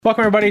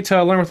Welcome everybody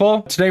to Learn with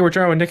Lowell. Today we're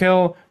joined with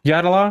Nikhil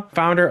Yadala,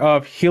 founder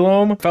of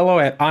Helium, fellow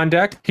at On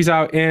Deck. He's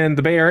out in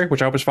the Bay Area,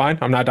 which I hope is fine.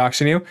 I'm not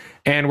doxing you.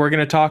 And we're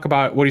going to talk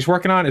about what he's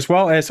working on as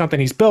well as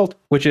something he's built,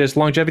 which is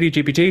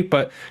LongevityGPT.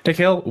 But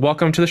Nikhil,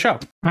 welcome to the show.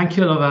 Thank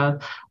you, Lowell.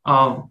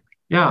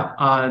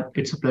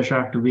 It's a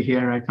pleasure to be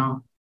here right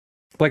now.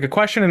 Like a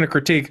question and a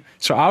critique.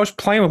 So I was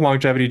playing with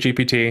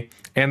LongevityGPT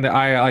and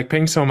I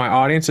pinged some of my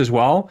audience as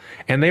well,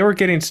 and they were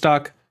getting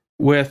stuck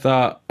with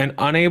an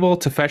unable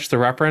to fetch the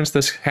reference.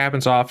 This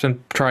happens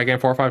often. Try again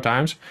 4 or 5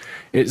 times.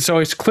 So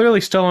it's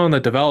clearly still in the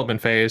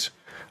development phase.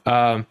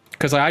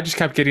 Because I just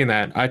kept getting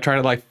that. I tried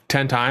it like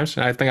 10 times,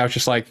 and I think I was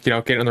just like,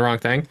 getting the wrong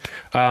thing.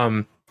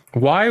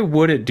 Why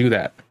would it do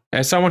that?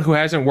 As someone who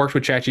hasn't worked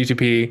with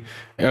ChatGPT,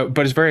 but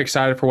is very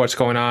excited for what's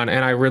going on,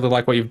 and I really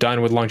like what you've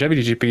done with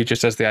LongevityGPT,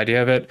 just as the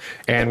idea of it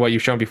and what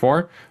you've shown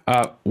before.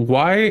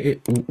 What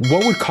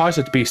would cause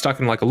it to be stuck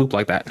in like a loop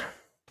like that?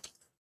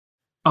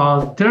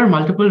 There are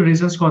multiple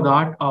reasons for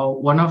that.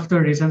 One of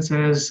the reasons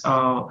is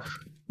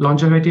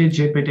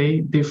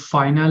LongevityGPT. The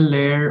final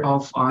layer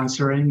of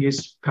answering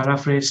is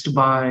paraphrased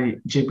by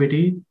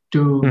GPT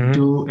to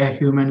do a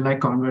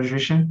human-like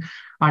conversation.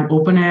 And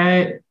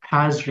OpenAI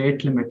has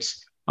rate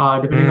limits.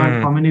 Depending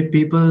on how many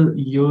people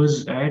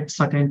use it,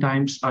 certain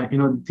times,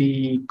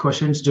 the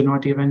questions do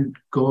not even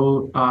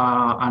go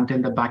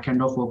until the back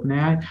end of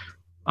OpenAI.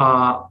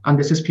 And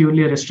this is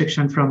purely a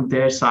restriction from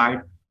their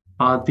side.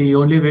 The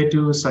only way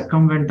to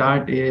circumvent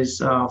that is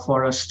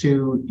for us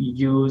to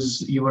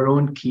use your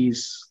own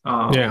keys,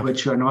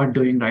 which we're not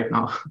doing right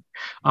now.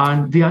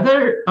 And the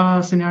other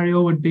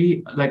scenario would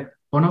be like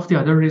one of the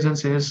other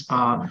reasons is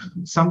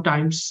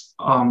sometimes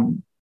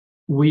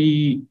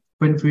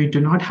when we do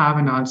not have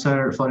an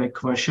answer for a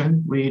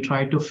question, we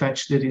try to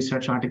fetch the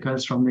research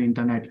articles from the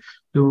internet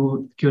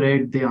to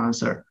curate the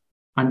answer.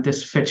 And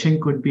this fetching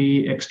could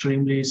be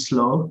extremely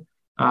slow.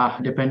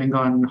 Depending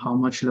on how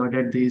much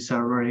loaded the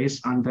server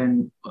is. And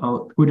then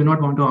we do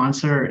not want to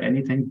answer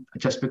anything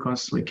just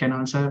because we can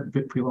answer.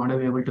 We want to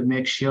be able to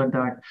make sure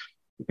that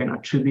we can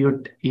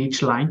attribute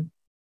each line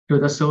to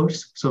the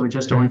source. So we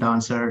just don't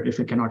answer if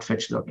we cannot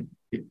fetch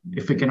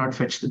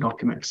the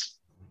documents.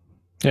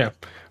 Yeah,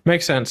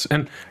 makes sense.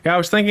 And yeah, I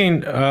was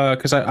thinking,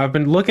 because I've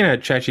been looking at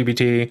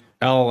ChatGPT,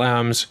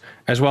 LLMs,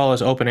 as well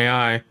as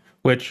OpenAI,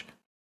 which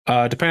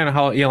depending on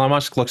how Elon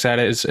Musk looks at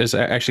it, is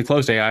actually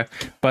closed AI.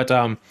 But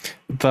I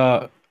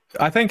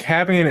think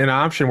having an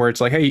option where it's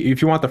like, hey,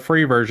 if you want the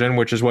free version,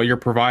 which is what you're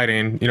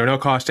providing, no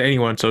cost to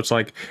anyone. So it's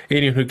like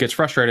anyone who gets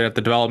frustrated at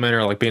the development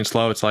or like being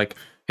slow, it's like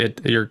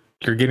you're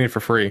getting it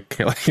for free.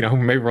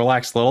 Maybe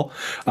relax a little.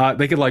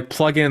 They could like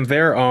plug in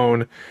their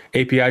own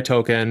API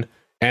token.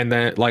 And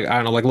then, like, I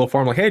don't know, like a little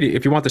form, like, hey,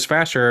 if you want this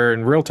faster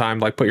in real time,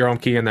 like, put your own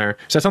key in there.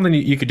 Is that something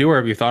you could do, or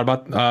have you thought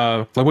about?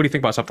 Like, what do you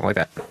think about something like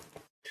that?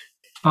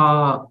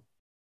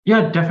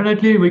 Yeah,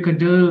 definitely we could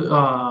do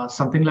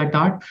something like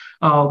that.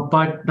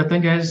 But the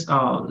thing is,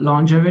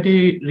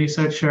 longevity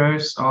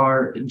researchers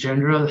or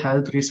general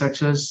health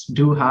researchers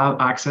do have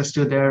access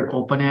to their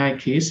OpenAI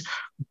keys.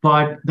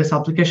 But this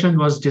application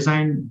was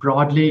designed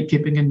broadly,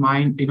 keeping in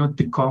mind,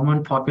 the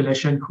common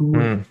population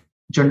who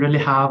generally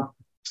have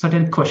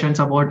certain questions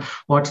about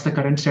what's the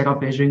current state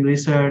of aging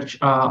research,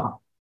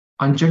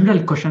 and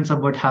general questions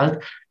about health.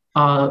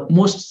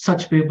 Most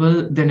such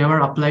people, they never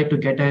apply to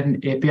get an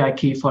API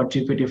key for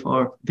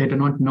GPT-4. They do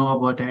not know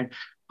about it.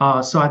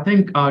 So I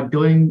think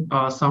doing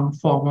some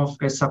form of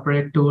a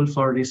separate tool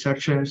for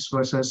researchers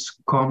versus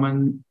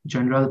common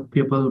general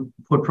people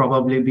would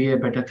probably be a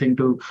better thing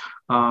to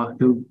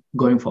do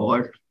going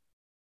forward.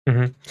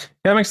 Yeah,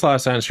 that makes a lot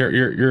of sense.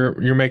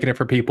 You're making it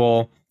for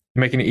people,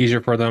 making it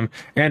easier for them.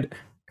 And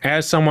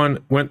as someone,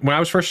 when I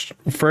was first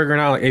figuring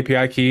out like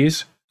API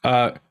keys,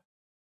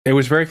 it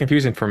was very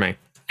confusing for me.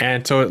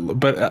 And so,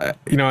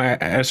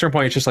 at a certain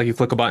point, it's just like you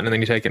click a button and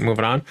then you take it and move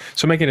it on.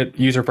 So making it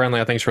user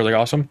friendly, I think, is really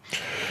awesome.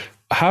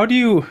 How do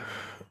you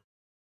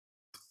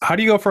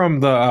go from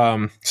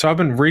the? So I've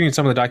been reading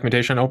some of the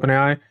documentation on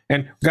OpenAI,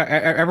 and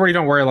everybody,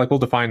 don't worry, like we'll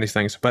define these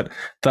things. But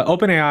the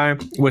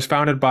OpenAI was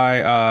founded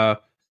by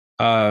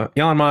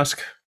Elon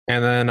Musk,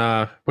 and then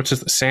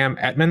Sam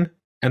Altman,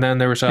 and then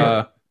there's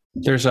a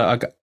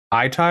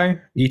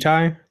Itai,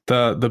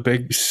 the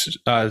big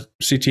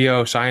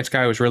CTO science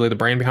guy, who's really the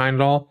brain behind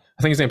it all.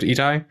 I think his name's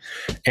Itai,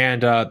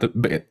 and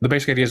the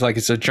basic idea is like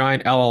it's a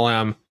giant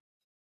LLM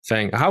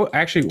thing.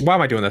 Why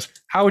am I doing this?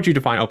 How would you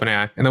define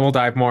OpenAI? And then we'll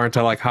dive more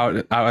into like how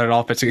it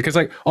all fits, because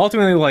like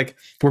ultimately, like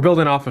we're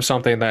building off of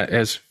something that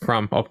is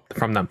from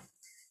them.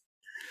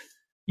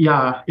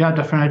 Yeah,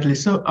 definitely.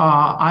 So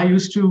I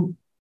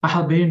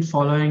have been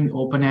following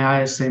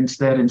OpenAI since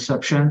their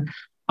inception.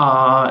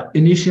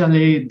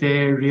 Initially,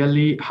 they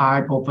really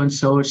had open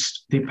sourced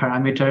the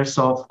parameters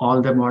of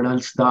all the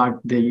models that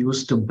they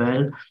used to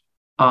build.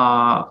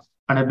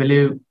 And I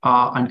believe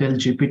until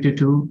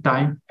GPT-2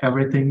 time,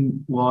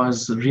 everything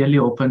was really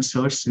open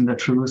source in the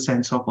true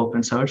sense of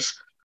open source.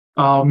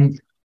 After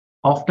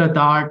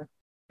that,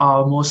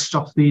 most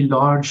of the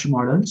large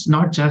models,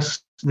 not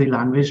just the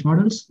language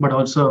models, but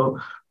also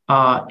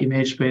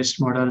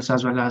image-based models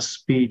as well as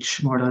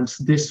speech models.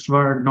 These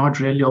were not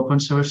really open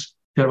source.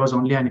 There was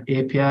only an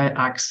API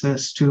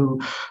access to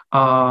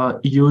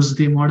use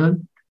the model.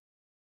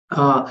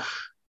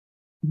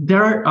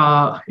 There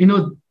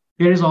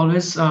is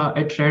always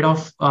a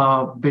trade-off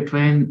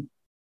between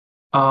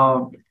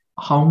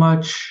how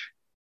much.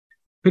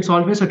 It's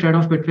always a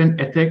trade-off between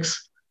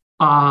ethics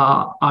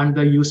and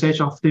the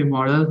usage of the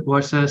model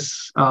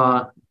versus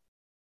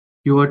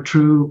your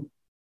true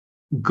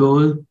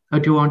goal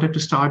that you wanted to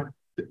start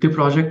the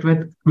project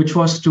with, which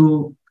was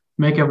to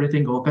make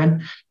everything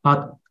open.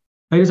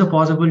 There is a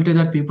possibility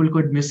that people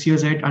could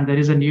misuse it, and there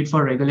is a need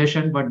for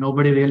regulation, but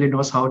nobody really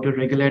knows how to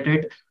regulate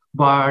it.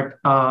 But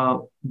I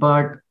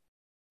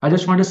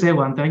just want to say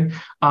one thing.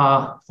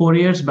 4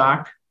 years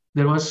back,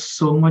 there was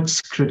so much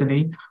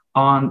scrutiny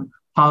on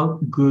how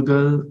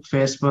Google,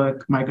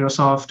 Facebook,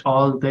 Microsoft,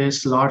 all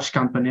these large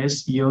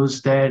companies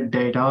use their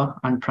data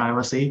and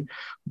privacy.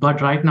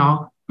 But right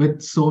now,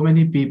 with so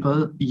many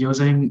people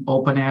using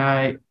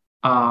OpenAI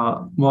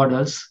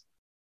models,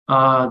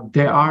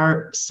 they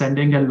are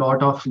sending a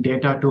lot of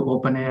data to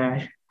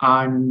OpenAI,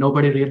 and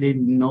nobody really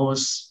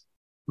knows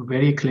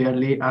very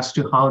clearly as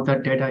to how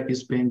that data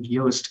is being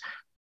used.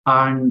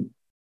 And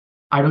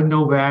I don't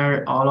know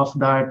where all of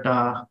that.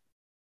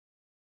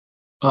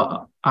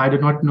 I do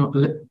not know.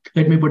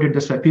 Let me put it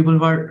this way: people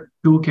were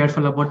too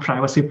careful about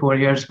privacy 4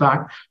 years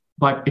back,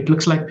 but it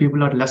looks like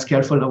people are less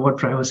careful about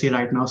privacy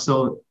right now.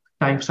 So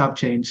times have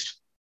changed.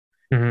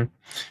 Yeah,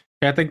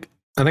 I think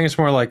it's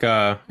more like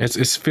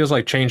it feels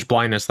like change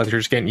blindness, like they're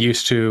just getting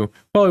used to,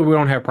 well, we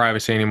don't have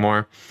privacy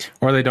anymore,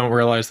 or they don't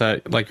realize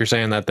that, like you're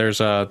saying, that there's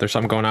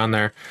something going on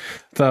there.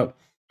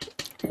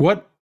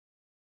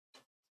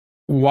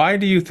 Why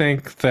do you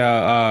think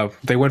that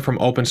they went from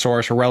open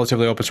source or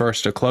relatively open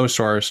source to closed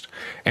sourced?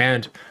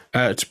 And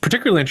it's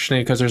particularly interesting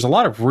because there's a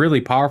lot of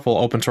really powerful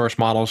open source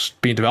models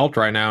being developed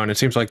right now, and it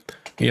seems like,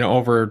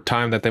 over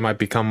time that they might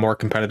become more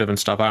competitive and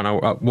stuff. I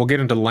don't know. We'll get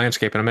into the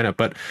landscape in a minute,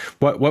 but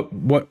what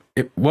would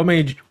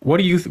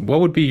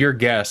be your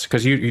guess?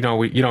 Because you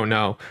don't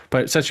know,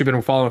 but since you've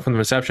been following from the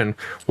inception,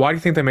 why do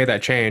you think they made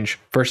that change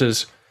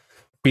versus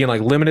being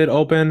like limited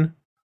open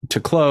to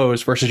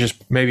closed versus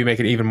just maybe make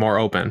it even more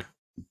open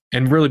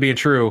and really being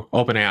true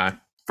OpenAI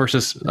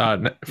versus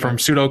from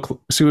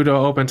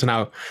pseudo open to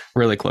now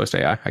really closed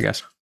AI, I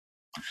guess?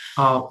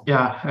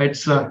 Yeah,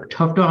 it's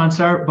tough to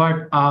answer,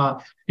 but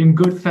in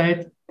good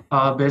faith,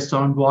 based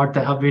on what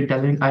they have been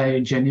telling, I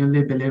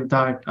genuinely believe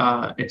that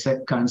it's a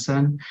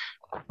concern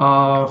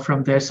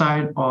from their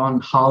side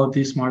on how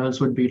these models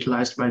would be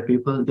utilized by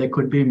people. They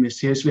could be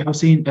misused. We have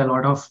seen a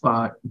lot of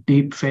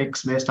deep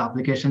fakes based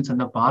applications in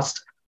the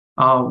past,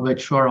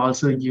 which were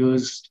also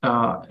used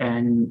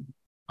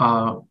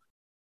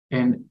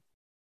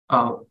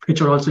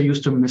which were also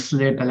used to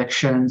mislead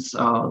elections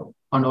and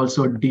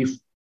also deep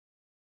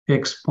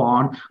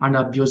spawn and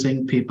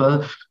abusing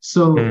people.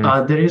 So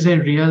there is a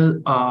real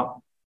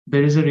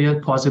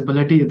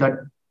possibility that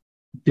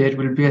there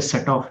will be a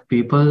set of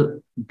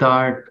people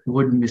that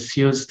would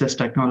misuse this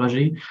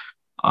technology.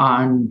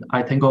 And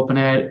I think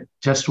OpenAI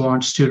just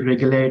wants to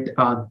regulate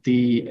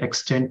the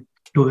extent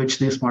to which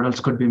these models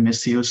could be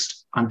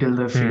misused until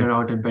they figure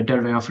out a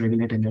better way of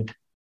regulating it.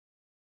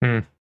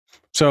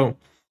 So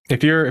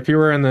if you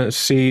were in the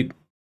seat,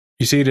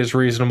 you see it as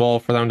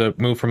reasonable for them to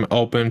move from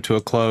open to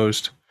a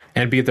closed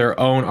and be their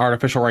own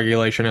artificial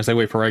regulation as they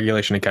wait for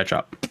regulation to catch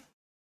up?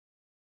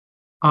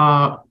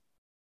 I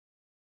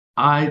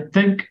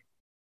think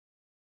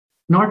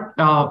not.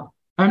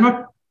 I'm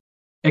not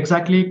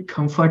exactly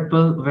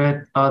comfortable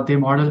with the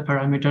model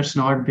parameters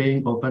not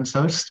being open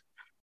sourced.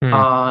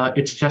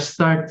 It's just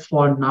that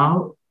for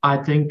now, I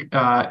think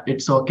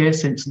it's okay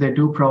since they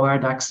do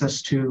provide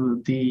access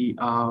to the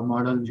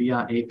model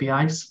via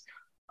APIs,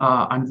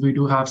 and we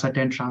do have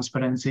certain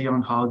transparency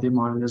on how the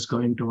model is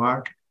going to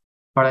work.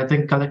 But I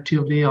think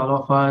collectively, all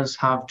of us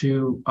have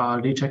to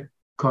reach a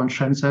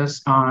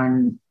consensus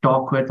and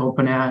talk with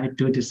OpenAI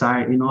to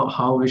decide,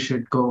 how we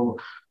should go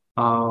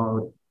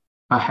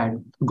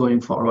ahead going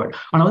forward.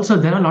 And also,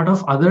 there are a lot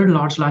of other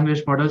large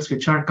language models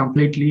which are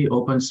completely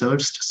open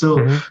sourced.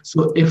 So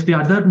if the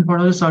other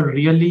models are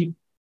really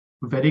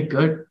very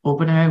good,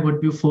 OpenAI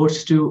would be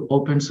forced to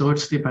open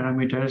source the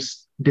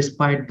parameters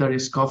despite the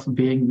risk of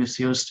being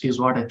misused, is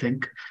what I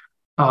think.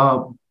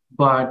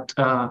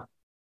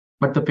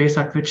 But the pace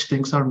at which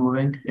things are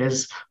moving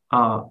is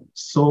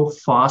so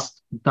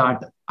fast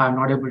that I'm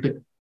not able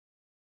to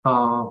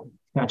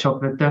catch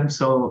up with them.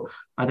 So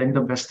I think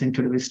the best thing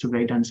to do is to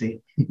wait and see.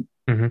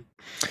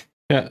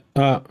 Yeah.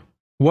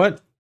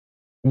 What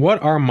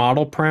are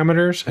model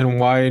parameters, and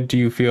why do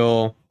you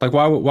feel like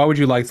why would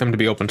you like them to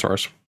be open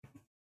source?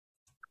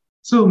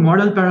 So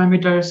model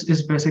parameters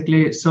is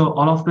basically, so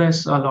all of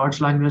these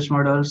large language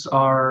models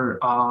are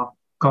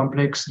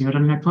complex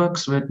neural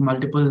networks with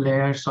multiple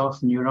layers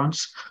of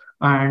neurons.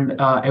 And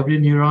every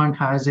neuron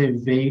has a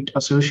weight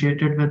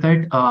associated with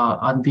it.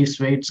 And these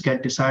weights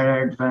get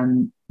decided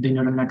when the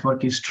neural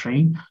network is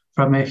trained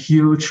from a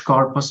huge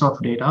corpus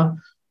of data.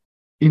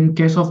 In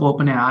case of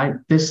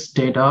OpenAI, this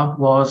data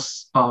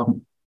was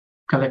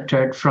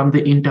collected from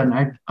the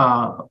internet,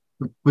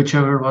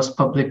 whichever was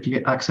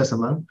publicly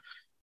accessible.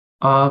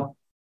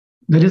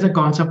 There is a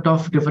concept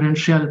of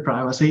differential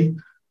privacy.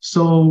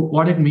 So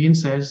what it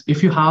means is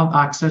if you have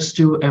access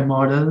to a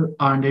model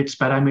and its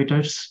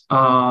parameters,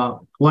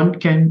 one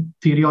can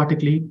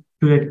theoretically,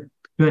 to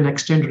an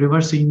extent,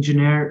 reverse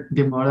engineer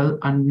the model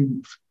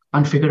and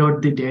figure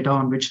out the data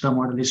on which the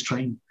model is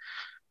trained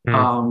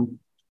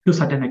to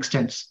certain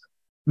extents,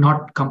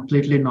 not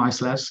completely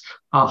noiseless.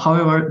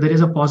 However, there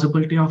is a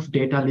possibility of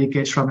data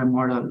leakage from a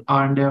model.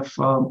 And if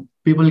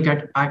people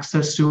get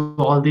access to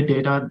all the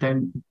data,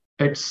 then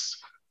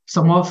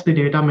some of the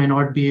data may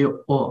not be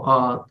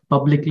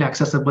publicly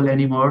accessible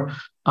anymore,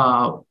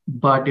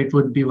 but it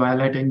would be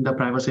violating the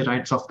privacy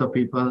rights of the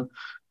people.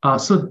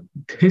 So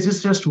this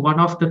is just one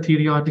of the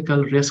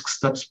theoretical risks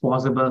that's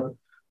possible,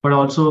 but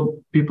also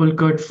people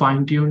could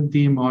fine-tune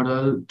the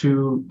model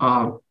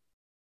to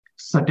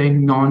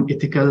certain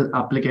non-ethical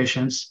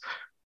applications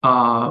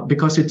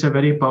because it's a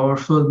very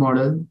powerful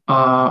model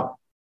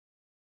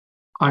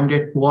and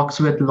it works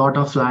with a lot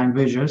of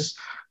languages.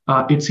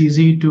 It's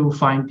easy to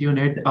fine-tune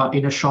it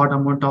in a short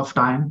amount of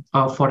time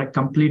for a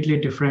completely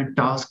different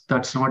task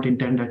that's not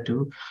intended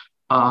to.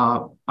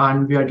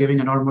 And we are giving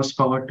enormous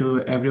power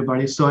to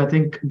everybody. So I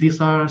think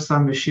these are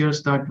some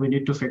issues that we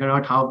need to figure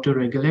out how to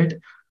regulate,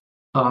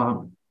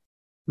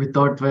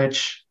 without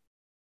which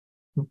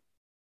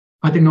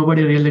I think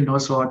nobody really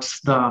knows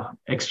what's the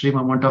extreme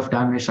amount of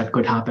damage that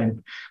could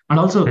happen. And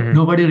also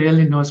nobody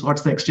really knows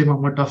what's the extreme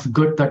amount of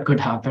good that could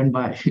happen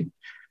by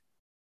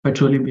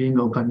truly being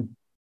open.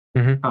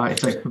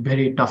 It's a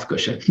very tough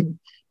question.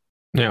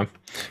 Yeah.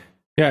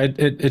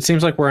 It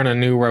seems like we're in a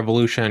new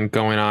revolution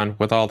going on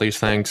with all these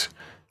things.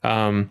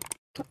 I'm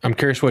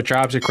curious what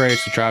jobs it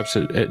creates, what jobs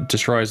it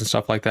destroys and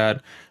stuff like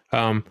that.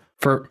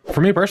 For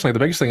me personally, the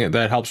biggest thing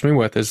that helps me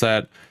with is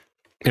that,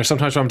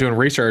 sometimes when I'm doing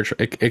research,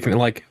 it can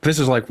this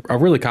is like a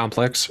really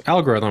complex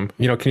algorithm.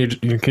 Can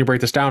you break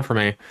this down for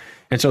me?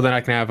 And so then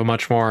I can have a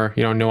much more,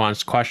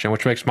 nuanced question,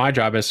 which makes my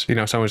job as,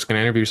 someone who's going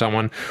to interview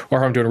someone, or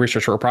if I'm doing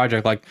research for a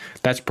project,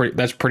 that's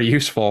pretty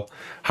useful.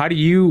 How do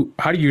you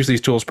use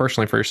these tools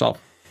personally for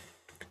yourself?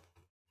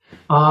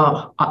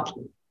 I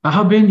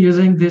have been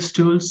using these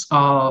tools.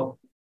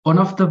 One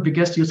of the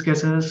biggest use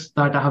cases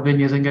that I have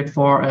been using it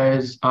for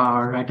is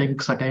writing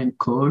certain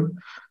code.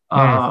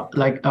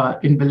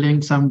 In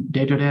building some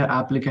day-to-day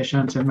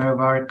applications in my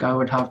work, I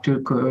would have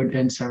to code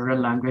in several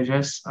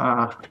languages,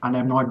 and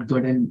I'm not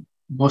good in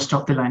most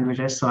of the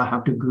languages, so I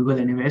have to Google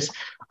anyways.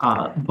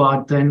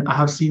 But then I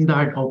have seen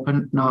that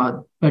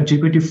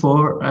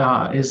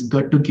GPT-4 is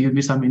good to give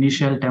me some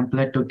initial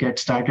template to get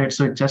started.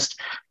 So it just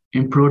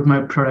improved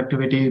my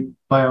productivity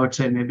by, I would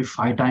say, maybe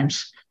 5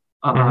 times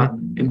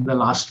in the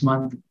last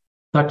month.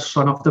 That's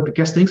one of the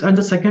biggest things. And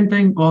the second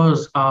thing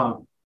was,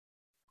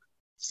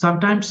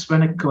 sometimes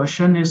when a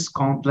question is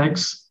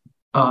complex,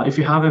 if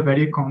you have a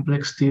very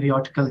complex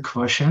theoretical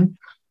question,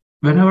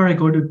 whenever I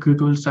go to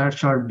Google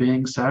search or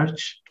Bing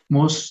search,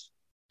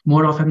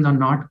 more often than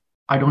not,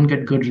 I don't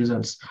get good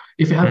results.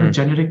 If you have a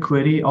generic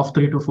query of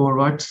 3 to 4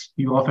 words,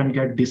 you often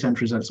get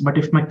decent results. But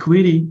if my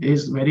query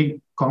is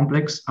very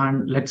complex,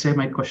 and let's say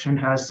my question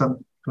has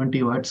some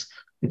 20 words,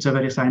 it's a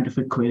very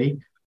scientific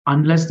query,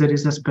 unless there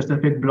is a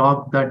specific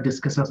blog that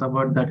discusses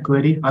about that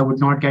query, I would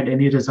not get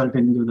any result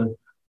in Google.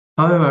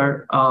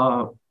 However,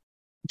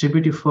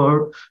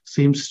 GPT-4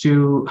 seems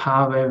to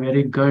have a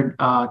very good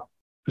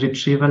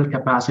retrieval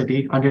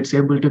capacity, and it's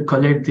able to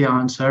collect the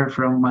answer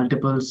from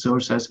multiple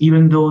sources.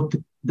 Even though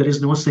there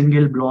is no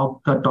single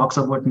blog that talks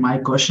about my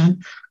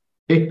question,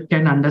 it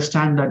can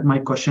understand that my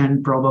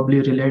question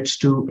probably relates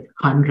to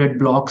 100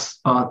 blogs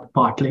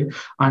partly,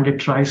 and it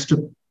tries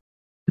to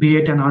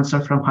create an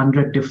answer from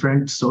 100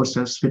 different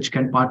sources, which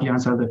can partly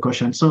answer the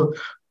question. So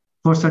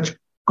for such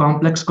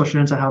complex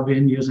questions, I have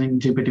been using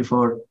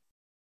GPT-4.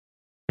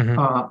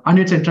 And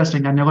it's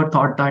interesting. I never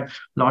thought that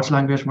large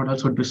language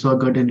models would be so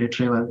good in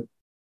retrieval.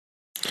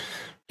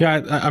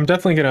 Yeah, I'm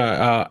definitely going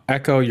to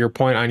echo your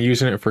point on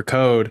using it for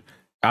code.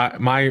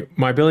 My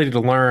ability to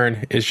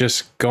learn is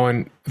just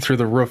going through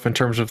the roof in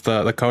terms of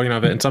the coding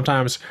of it. And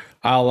sometimes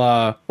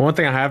one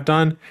thing I have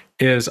done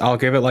is I'll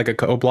give it like a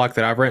code block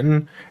that I've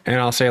written, and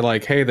I'll say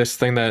like, hey, this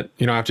thing that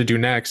I have to do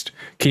next,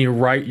 can you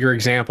write your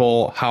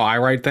example how I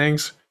write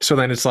things? So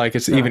then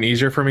it's even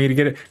easier for me to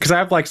get it, because I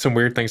have like some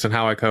weird things in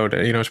how I code.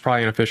 It's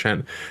probably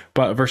inefficient,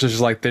 but versus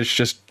like this,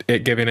 just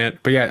it giving it.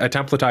 But yeah,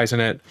 templatizing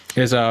it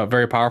is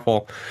very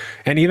powerful.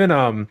 And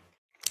even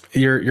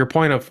your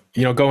point of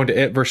going to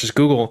it versus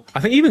Google,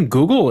 I think even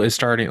Google is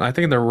starting. I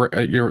think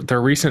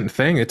their recent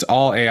thing, it's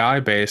all AI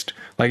based.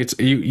 Like it's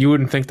you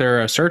wouldn't think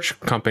they're a search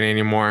company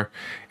anymore,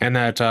 and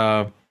that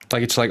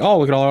it's like, oh,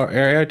 look at all our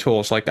AI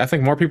tools. Like I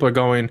think more people are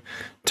going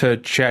to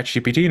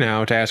ChatGPT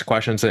now to ask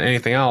questions than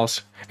anything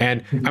else.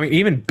 And I mean,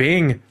 even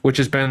Bing, which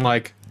has been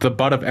like the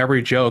butt of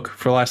every joke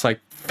for the last like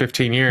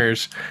 15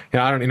 years.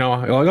 I don't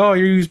like, oh,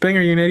 you use Bing,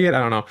 are you an idiot? I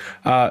don't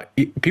know.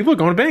 People are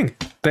going to Bing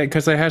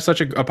because they have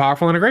such a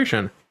powerful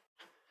integration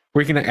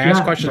where you can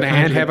ask questions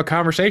and have a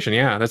conversation.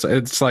 Yeah,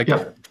 it's like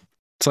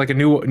It's like a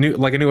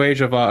new age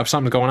of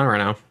something going on right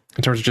now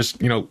in terms of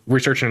just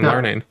researching and Yeah.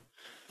 learning.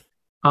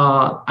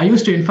 I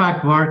used to, in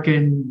fact, work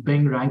in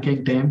Bing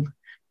ranking team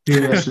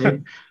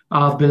previously,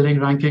 building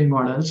ranking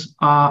models.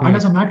 And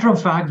as a matter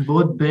of fact,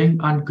 both Bing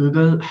and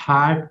Google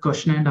had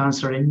question and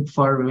answering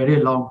for a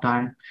very long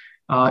time.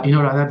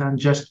 Rather than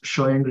just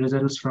showing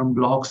results from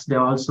blogs, they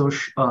also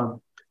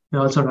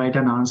write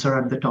an answer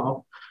at the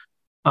top.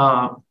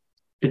 Uh,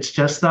 it's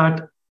just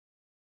that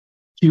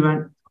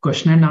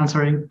question and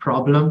answering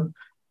problem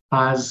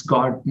has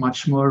got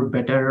much more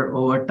better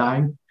over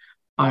time,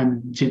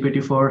 and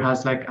GPT-4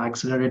 has like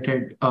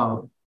accelerated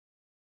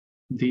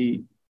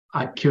the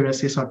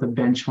accuracies of the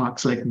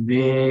benchmarks like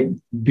way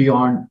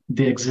beyond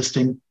the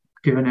existing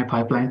Q&A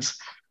pipelines.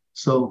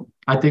 So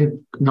I think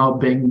now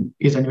Bing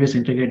is anyways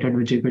integrated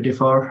with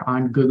GPT-4,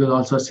 and Google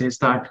also says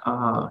that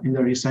in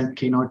the recent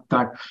keynote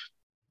that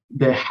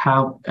they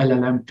have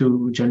LLM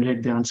to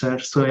generate the answer.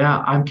 So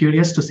yeah, I'm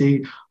curious to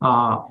see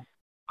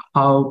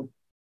how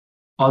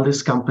all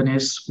these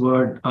companies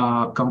would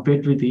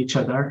compete with each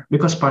other,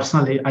 because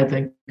personally, I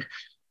think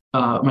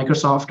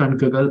Microsoft and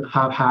Google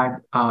have had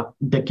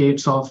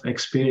decades of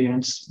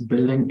experience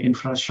building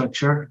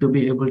infrastructure to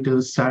be able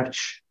to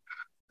search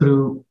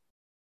through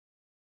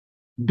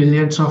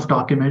billions of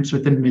documents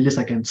within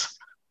milliseconds.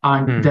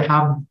 And they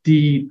have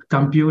the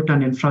compute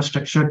and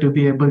infrastructure to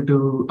be able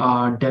to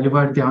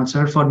deliver the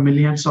answer for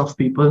millions of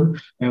people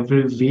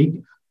every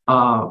week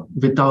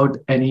without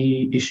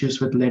any issues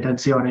with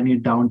latency or any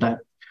downtime.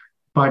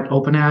 But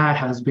OpenAI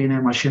has been a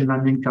machine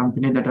learning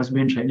company that has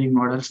been training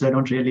models. They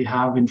don't really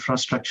have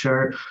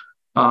infrastructure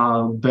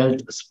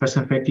built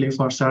specifically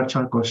for search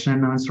or question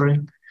and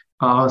answering.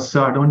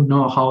 So I don't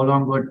know how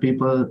long would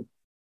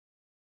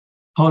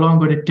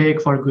it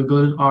take for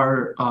Google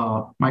or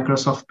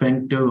Microsoft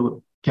Bing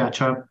to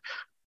catch up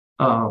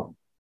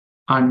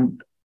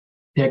and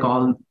take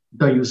all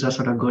the users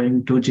that are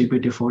going to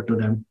GPT-4 to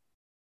them.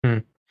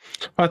 Well,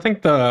 I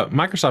think the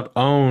Microsoft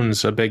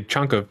owns a big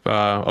chunk of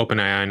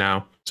OpenAI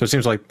now, so it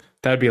seems like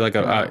that'd be like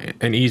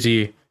an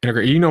easy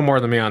integrate. You know more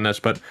than me on this,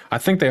 but I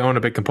think they own a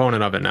big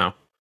component of it now.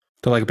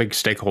 They're like a big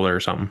stakeholder or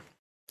something.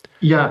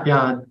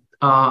 Yeah.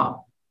 I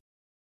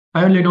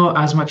only know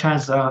as much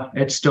as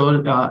it's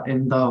told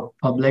in the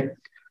public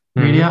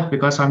media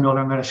because I'm no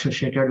longer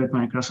associated with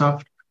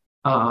Microsoft.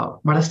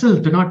 But I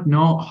still do not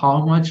know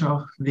how much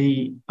of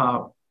the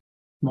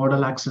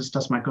model access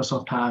does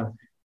Microsoft have.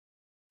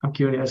 I'm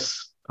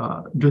curious.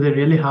 Do they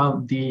really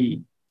have the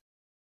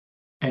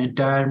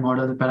entire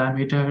model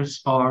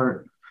parameters,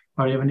 or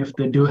even if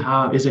they do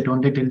have, is it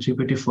only in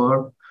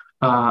GPT-4?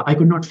 I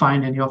could not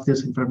find any of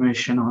this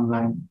information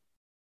online.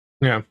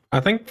 Yeah, I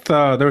think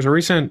there was a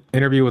recent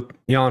interview with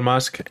Elon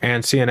Musk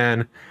and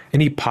CNN,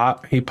 and he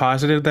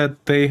posited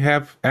that they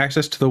have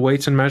access to the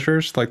weights and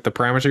measures, like the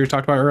parameters you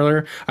talked about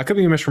earlier. I could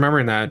be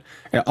misremembering that.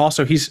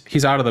 Also,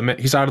 he's out of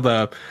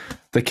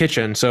the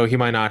kitchen, so he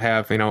might not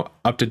have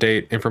up to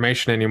date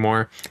information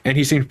anymore. And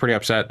he seemed pretty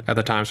upset at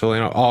the time. So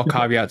all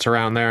caveats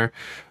around there.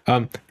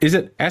 Is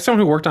it, as someone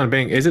who worked on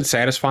Bing, is it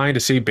satisfying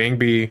to see Bing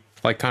be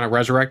like kind of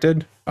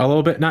resurrected a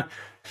little bit? Not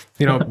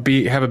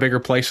have a bigger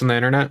place on the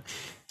internet.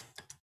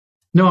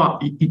 No,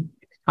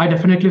 I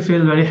definitely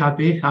feel very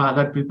happy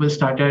that people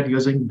started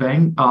using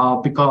Bing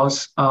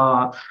because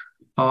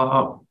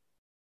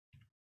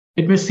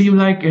it may seem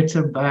like it's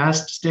a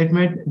biased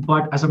statement,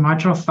 but as a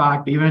matter of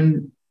fact,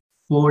 even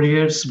 4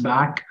 years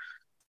back,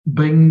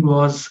 Bing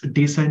was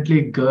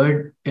decently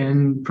good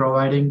in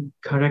providing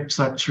correct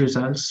search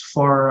results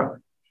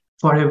for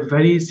a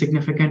very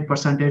significant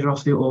percentage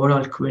of the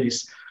overall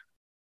queries.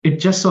 It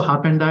just so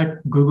happened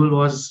that Google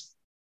was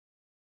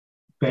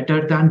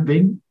better than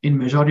Bing in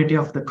majority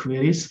of the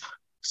queries.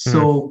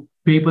 So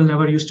people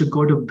never used to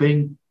go to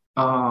Bing.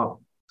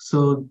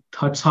 So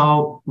that's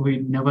how we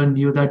never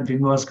knew that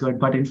Bing was good.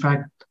 But in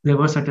fact, there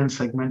were certain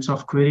segments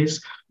of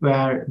queries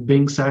where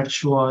Bing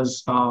search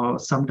was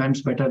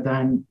sometimes better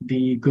than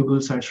the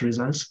Google search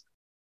results.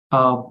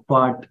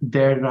 But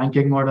their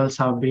ranking models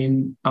have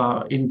been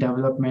in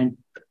development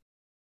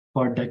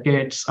for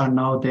decades, and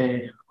now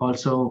they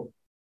also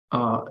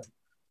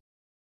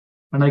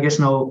and I guess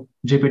now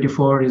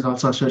GPT-4 is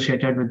also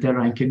associated with their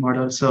ranking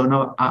model. So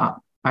now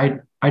I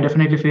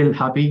definitely feel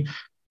happy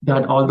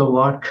that all the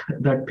work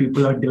that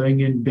people are doing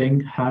in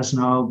Bing has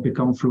now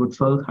become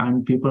fruitful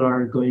and people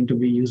are going to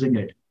be using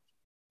it.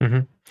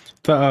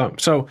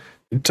 So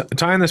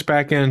tying this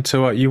back into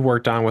what you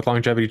worked on with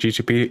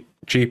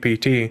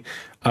LongevityGPT,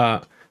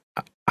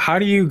 how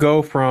do you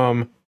go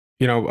from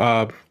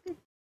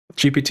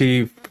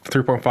GPT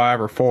 3.5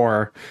 or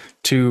 4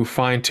 to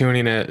fine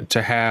tuning it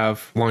to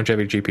have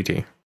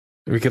LongevityGPT?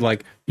 We could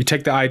you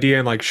take the idea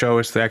and show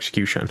us the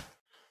execution.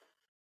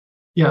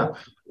 Yeah.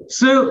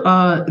 So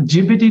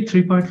GPT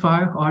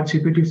 3.5 or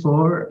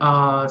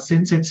GPT-4,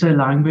 since it's a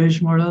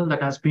language model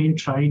that has been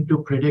trying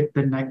to predict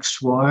the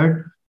next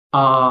word,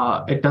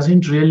 it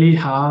doesn't really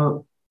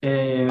have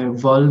a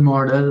world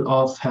model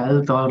of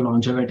health or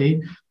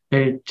longevity.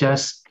 It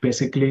just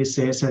basically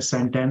says a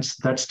sentence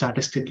that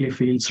statistically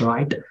feels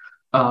right.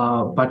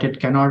 but it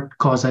cannot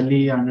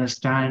causally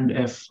understand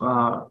if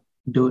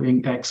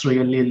doing X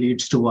really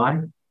leads to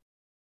Y.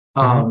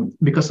 Hmm.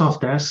 Because of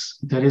this,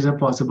 there is a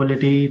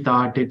possibility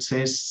that it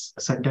says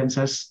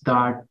sentences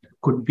that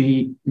could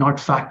be not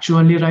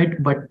factually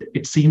right, but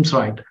it seems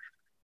right.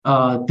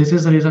 This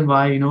is the reason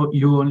why,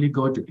 you only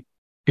go to,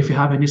 if you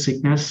have any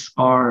sickness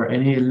or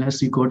any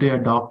illness, you go to your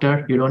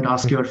doctor. You don't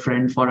ask your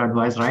friend for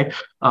advice, right?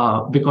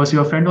 Because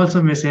your friend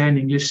also may say an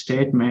English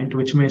statement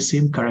which may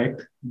seem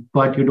correct,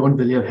 but you don't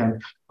believe him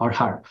or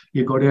her.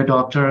 You go to your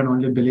doctor and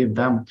only believe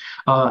them.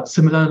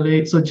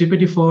 Similarly, so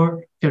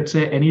GPT-4 can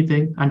say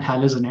anything and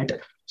hallucinate.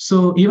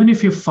 So even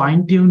if you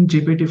fine tune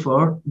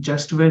GPT-4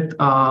 just with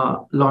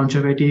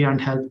longevity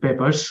and health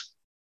papers,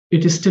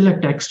 it is still a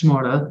text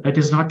model. It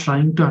is not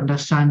trying to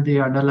understand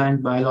the underlying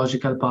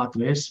biological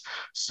pathways.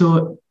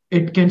 So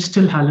it can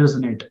still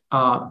hallucinate.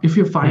 If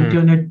you fine Hmm.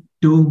 tune it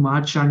too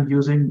much and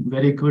using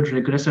very good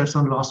regressors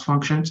on loss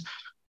functions,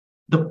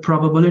 the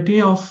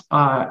probability of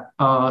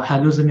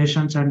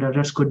hallucinations and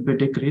errors could be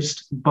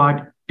decreased,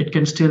 but it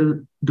can still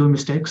do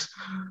mistakes.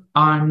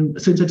 And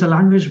since it's a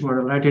language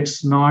model, right,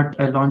 it's not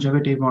a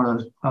longevity model.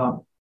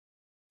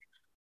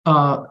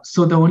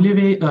 So the only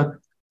way,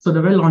 so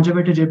the way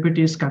longevity GPT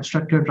is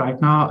constructed right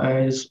now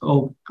is,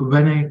 oh,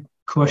 when a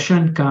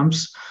question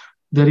comes,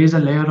 there is a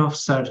layer of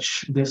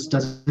search. This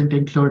doesn't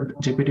include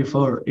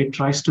GPT-4. It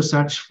tries to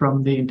search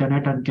from the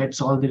internet and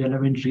gets all the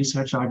relevant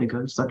research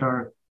articles that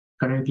are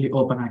currently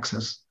open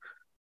access.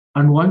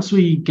 And once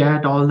we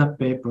get all the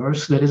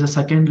papers, there is a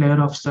second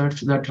layer of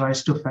search that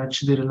tries to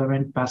fetch the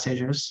relevant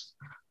passages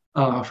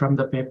from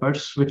the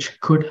papers, which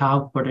could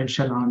have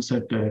potential answer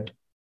to it.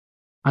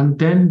 And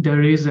then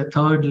there is a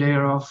third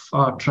layer of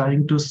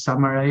trying to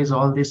summarize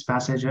all these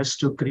passages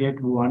to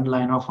create one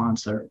line of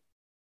answer,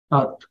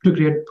 to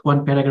create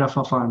one paragraph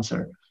of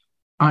answer.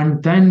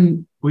 And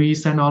then we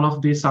send all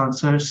of these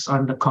answers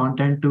and the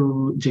content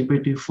to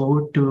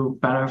GPT-4 to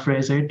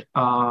paraphrase it,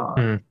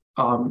 Hmm.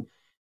 um,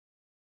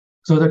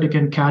 so that you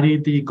can carry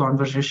the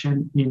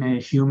conversation in a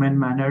human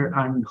manner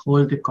and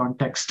hold the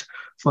context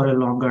for a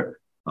longer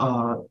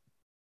uh,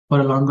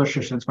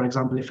 sessions. For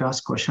example, if you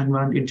ask question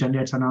one, it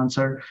generates an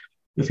answer.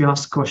 If you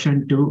ask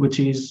question two, which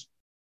is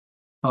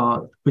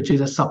a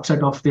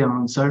subset of the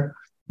answer,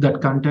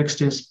 that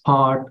context is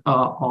part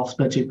of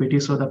the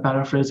GPT. So the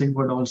paraphrasing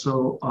would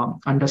also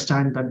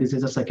understand that this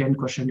is a second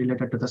question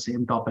related to the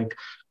same topic.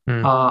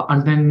 Hmm.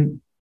 And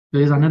then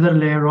there is another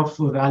layer of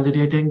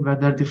validating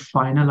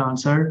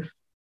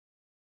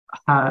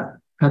uh,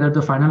 whether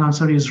the final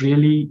answer is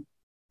really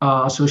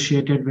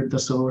associated with the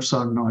source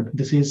or not.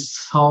 This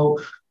is how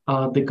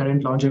the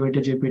current longevity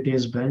GPT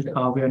is built.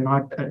 We are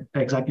not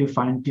exactly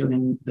fine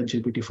tuning the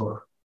GPT-4.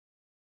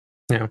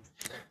 Yeah.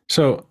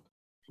 So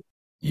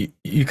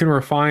you can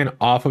refine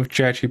off of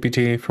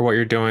ChatGPT for what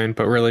you're doing,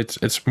 but really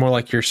it's more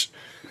like you're. So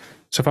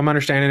if I'm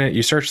understanding it,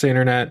 you search the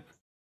internet,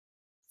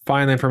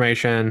 find the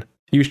information,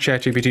 use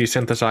ChatGPT,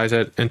 synthesize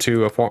it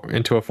into a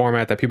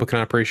format that people can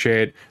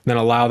appreciate, and then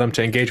allow them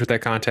to engage with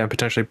that content,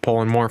 potentially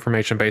pull in more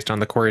information based on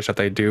the queries that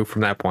they do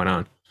from that point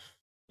on.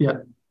 Yeah.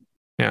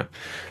 Yeah.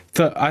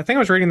 So I think I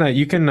was reading that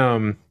you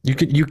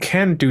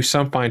can do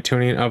some fine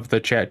tuning of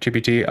the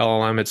ChatGPT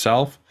LLM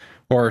itself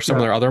or some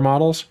of Yeah. their other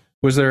models.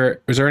 Was there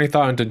any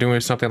thought into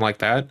doing something like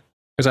that?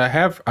 Because I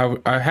have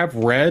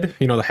read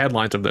the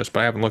headlines of this,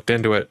 but I haven't looked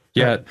into it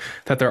Yeah. yet.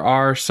 That there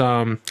are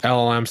some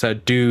LLMs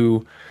that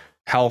do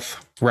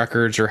health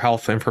records or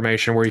health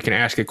information where you can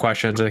ask it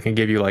questions and it can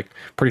give you like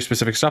pretty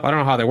specific stuff. I don't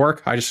know how they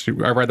work. I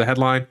read the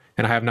headline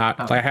and I have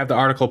not. I have the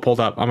article pulled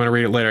up. I'm going to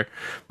read it later.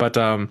 But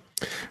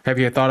have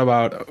you thought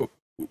about,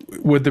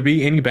 would there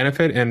be any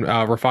benefit in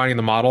refining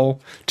the model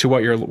to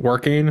what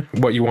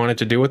what you wanted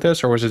to do with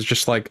this, or was it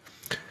just like,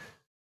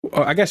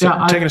 I guess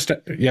Yeah. taking a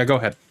step? Yeah, go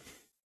ahead.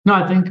 No,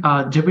 I think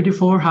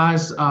GPT-4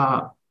 has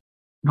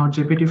not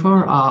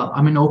GPT-4.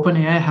 I mean,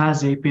 OpenAI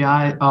has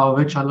API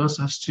which allows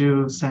us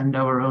to send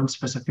our own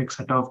specific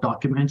set of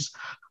documents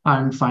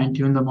and fine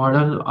tune the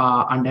model.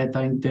 And I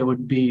think they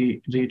would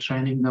be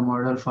retraining the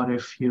model for a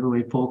few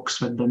epochs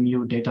with the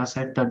new data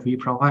set that we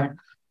provide.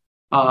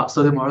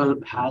 So the model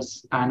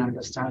has an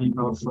understanding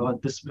of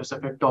this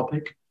specific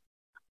topic.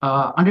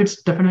 And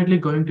it's definitely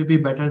going to be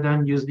better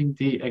than using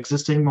the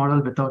existing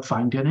model without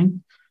fine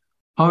tuning.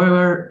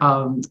 However,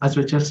 as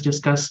we just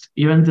discussed,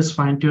 even this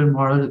fine-tuned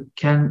model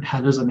can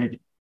hallucinate.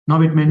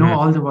 Now it may know Mm,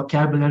 all the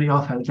vocabulary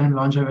of health and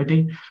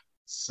longevity.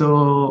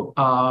 So,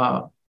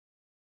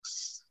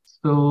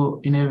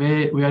 so in a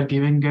way, we are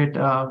giving it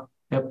a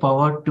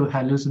power to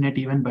hallucinate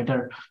even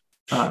better.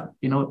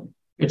 You know,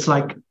 it's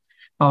like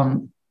now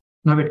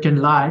it can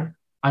lie,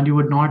 and you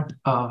would not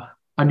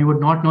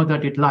know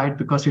that it lied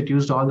because it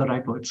used all the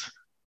right words.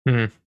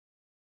 mm.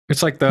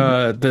 It's like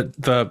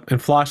the in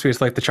philosophy,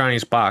 it's like the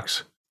Chinese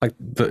box.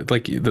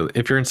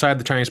 If you're inside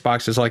the Chinese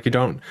box, it's like you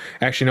don't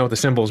actually know what the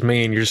symbols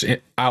mean. You're just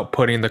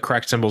outputting the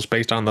correct symbols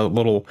based on the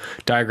little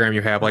diagram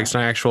you have. Like Yeah, it's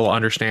not actual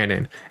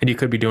understanding, and you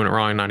could be doing it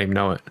wrong and not even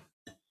know it.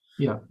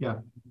 yeah, yeah.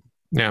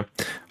 Yeah.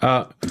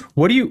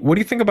 What do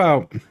you think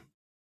about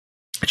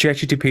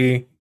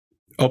ChatGPT,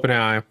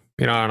 OpenAI,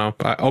 I don't know,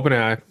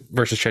 OpenAI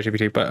versus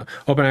ChatGPT, but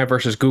OpenAI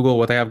versus Google,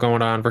 what they have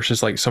going on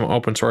versus like some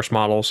open source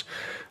models.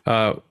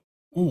 Uh,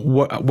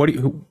 what do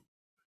you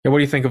what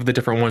do you think of the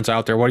different ones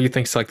out there? What do you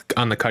think's like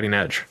on the cutting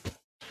edge?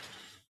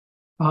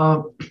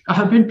 Uh, I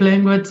have been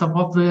playing with some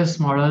of these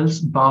models,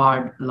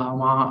 Bard,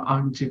 Llama,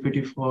 and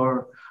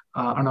GPT-4,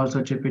 and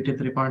also GPT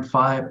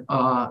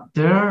 3.5.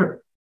 There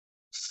are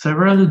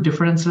several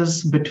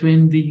differences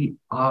between the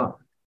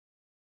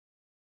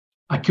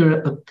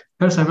accurate.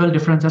 There are several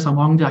differences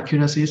among the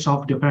accuracies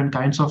of different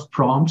kinds of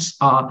prompts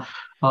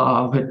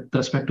with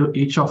respect to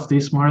each of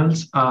these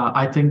models.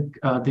 I think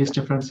these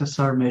differences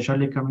are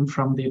majorly coming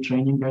from the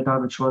training data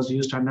which was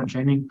used under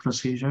training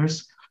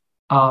procedures.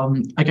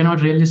 I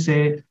cannot really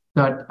say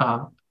that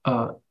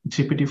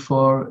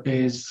GPT-4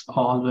 is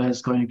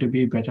always going to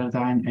be better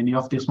than any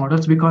of these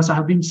models because I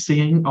have been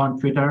seeing on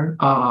Twitter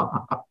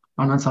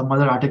and on some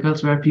other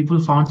articles where people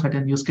found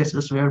certain use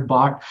cases where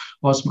Bart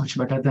was much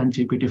better than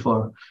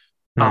GPT-4.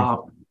 Hmm.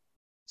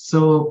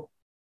 So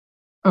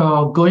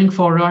going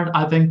forward,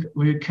 I think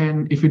we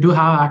can, if we do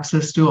have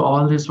access to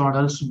all these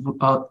models,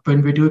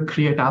 when we do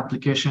create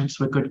applications,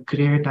 we could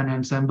create an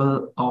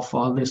ensemble of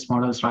all these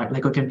models, right?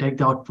 Like we can take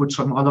the outputs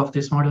from all of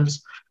these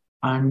models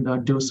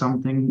and do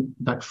something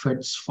that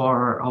fits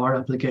for our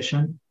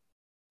application.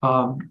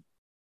 But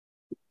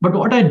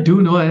what I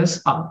do know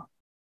is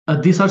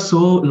these are so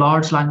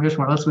large language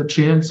models with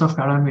trillions of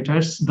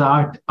parameters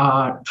that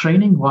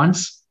training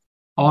once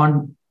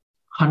on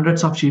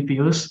hundreds of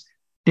GPUs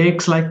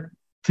takes like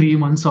 3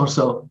 months or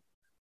so.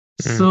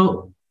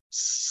 Hmm.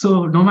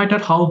 So no matter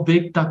how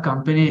big the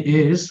company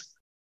is,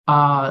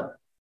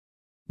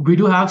 we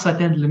do have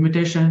certain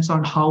limitations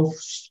on how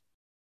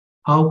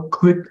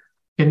quick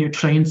can you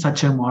train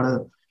such a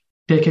model,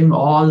 taking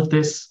all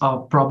this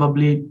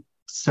probably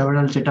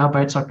several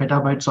zettabytes or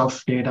petabytes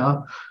of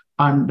data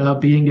and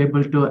being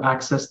able to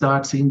access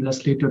that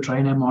seamlessly to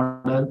train a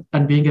model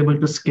and being able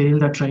to scale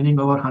the training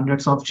over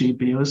hundreds of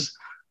GPUs.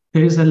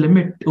 There is a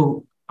limit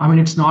to, I mean,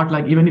 it's not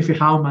like even if you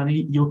have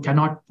money, you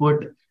cannot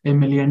put a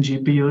million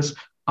GPUs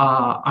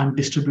and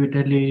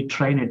distributedly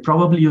train it.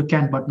 Probably you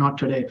can, but not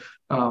today.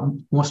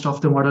 Most of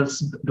the models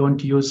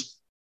don't use,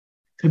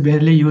 they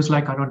barely use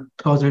like around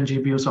 1,000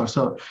 GPUs or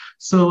so.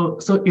 So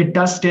it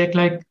does take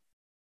like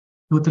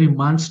 2 3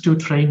 months to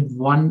train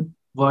one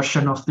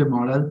version of the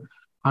model,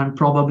 and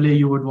probably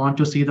you would want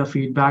to see the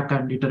feedback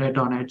and iterate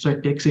on it. So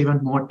it takes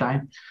even more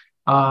time.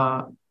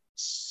 Uh,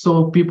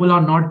 so people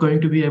are not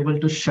going to be able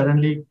to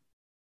suddenly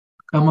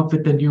come up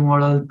with a new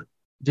model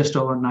just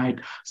overnight.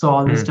 So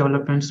all these Hmm.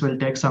 developments will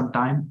take some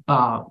time.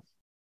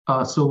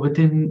 So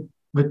within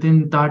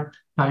that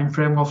time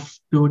frame of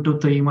 2 to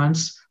 3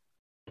 months,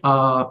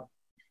 uh,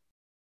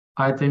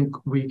 I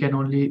think we can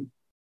only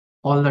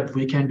all that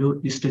we can do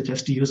is to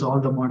just use all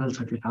the models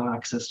that we have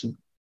access to.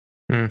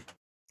 Hmm.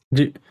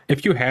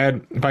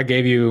 If I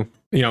gave you,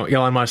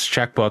 Elon Musk's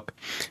checkbook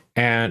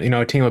and,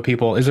 a team of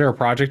people, is there a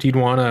project you'd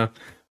want to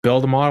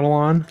build a model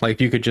on? Like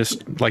you could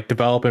just like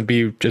develop and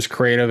be just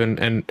creative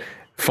and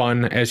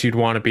fun as you'd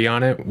want to be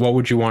on it. What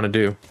would you want to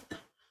do?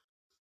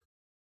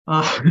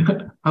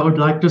 Uh, I would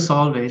like to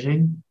solve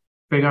aging,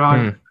 figure out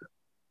Hmm.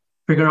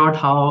 figure out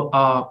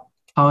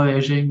how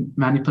aging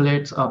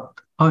manipulates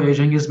how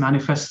aging is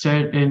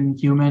manifested in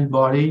human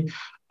body,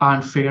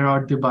 and figure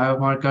out the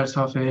biomarkers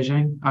of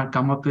aging and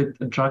come up with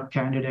drug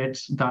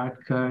candidates that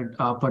could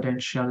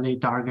potentially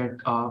target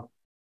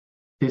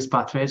these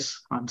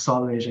pathways and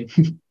solve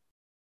aging.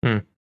 Hmm.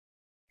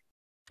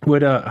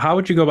 How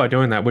would you go about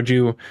doing that? Would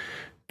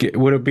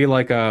it be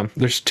like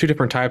there's two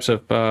different types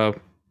of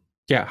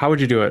yeah, how would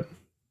you do it?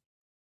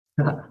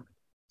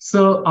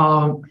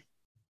 So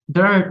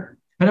there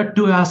are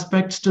two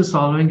aspects to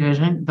solving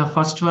aging. The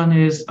first one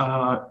is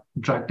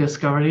drug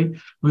discovery.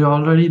 We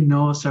already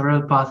know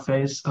several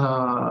pathways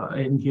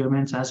in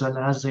humans as well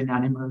as in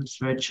animals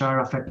which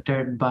are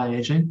affected by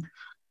aging.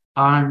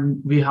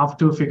 And we have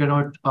to figure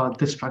out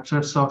the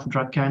structures of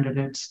drug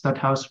candidates that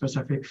have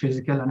specific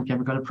physical and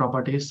chemical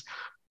properties.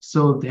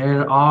 So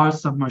there are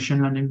some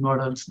machine learning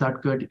models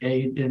that could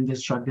aid in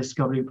this drug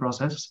discovery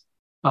process,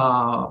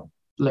 uh,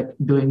 like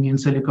doing in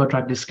silico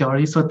drug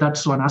discovery. So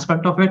that's one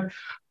aspect of it.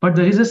 But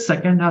there is a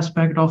second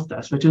aspect of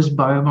this, which is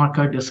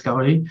biomarker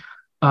discovery.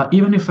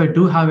 Even if I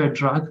do have a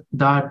drug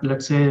that,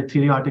 let's say,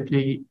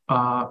 periodically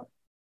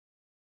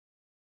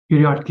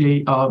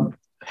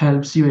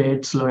helps you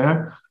age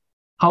slower,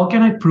 how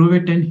can I prove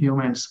it in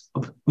humans?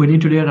 We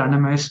need to do a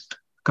randomized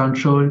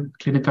controlled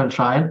clinical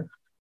trial.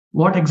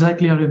 What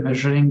exactly are we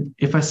measuring?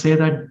 If I say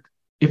that,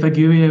 if I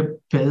give you a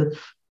pill,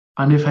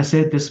 and if I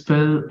say this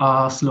pill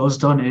slows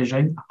down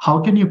aging, how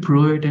can you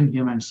prove it in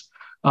humans?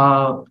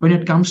 When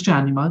it comes to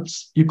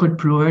animals, you could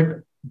prove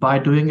it by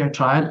doing a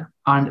trial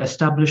and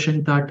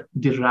establishing that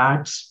the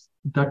rats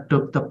that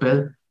took the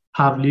pill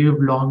have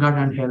lived longer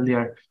and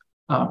healthier.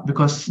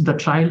 Because the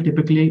trial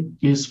typically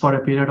is for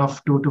a period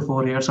of 2 to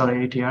 4 years or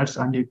 8 years,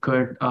 and you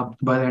could,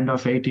 by the end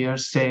of 8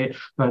 years, say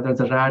whether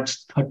the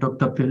rats that took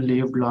the pill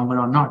lived longer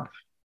or not.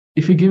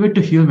 If you give it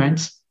to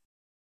humans,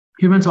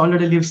 humans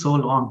already live so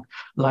long.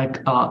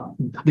 Like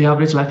the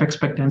average life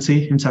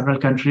expectancy in several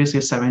countries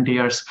is 70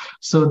 years.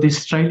 So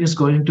this trend is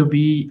going to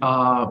be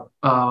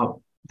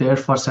there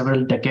for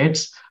several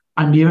decades.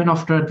 And even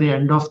after the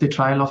end of the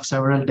trial of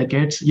several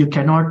decades, you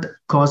cannot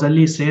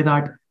causally say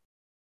that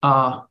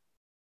uh,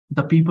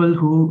 the people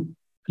who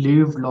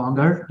live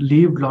longer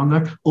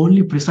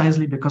only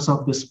precisely because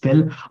of this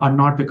pill or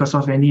not because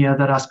of any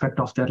other aspect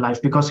of their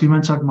life, because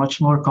humans are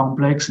much more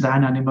complex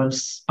than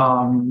animals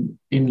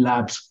in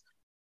labs.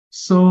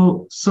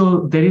 So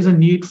there is a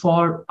need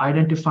for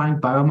identifying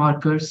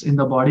biomarkers in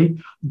the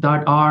body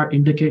that are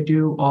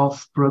indicative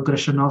of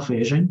progression of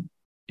aging.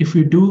 If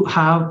we do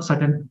have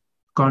certain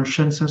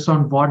consciences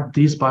on what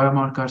these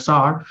biomarkers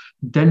are,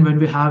 then when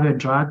we have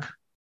a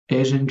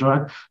aging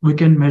drug, we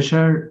can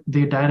measure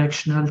the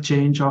directional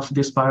change of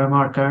this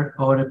biomarker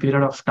over a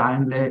period of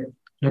time,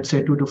 let's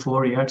say 2 to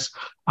 4 years,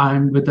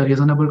 and with a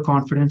reasonable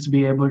confidence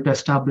be able to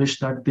establish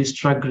that this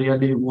drug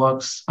really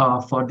works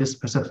for this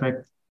specific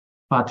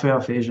pathway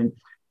of aging.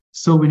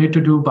 So we need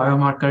to do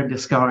biomarker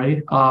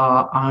discovery,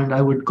 and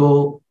I would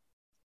go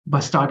by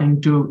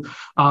starting to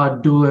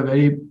do a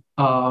very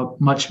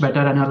much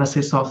better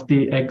analysis of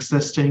the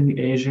existing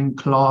aging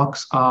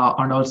clocks,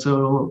 and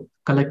also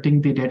collecting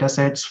the data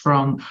sets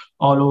from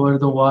all over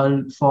the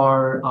world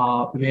for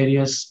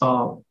various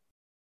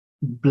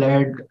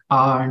blood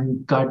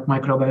and gut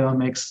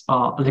microbiomics,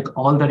 like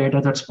all the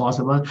data that's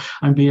possible,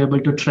 and be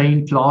able to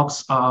train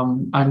clocks,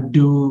 and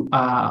do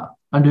a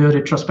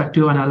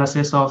retrospective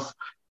analysis of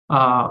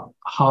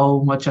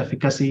how much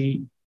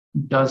efficacy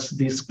does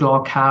this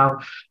clock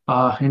have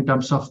in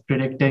terms of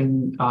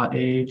predicting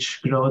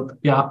age growth.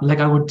 Yeah, like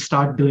I would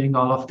start doing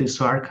all of this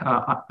work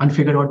and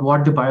figure out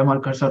what the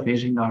biomarkers of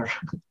aging are.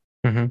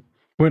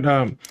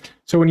 Mm-hmm.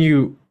 So when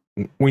you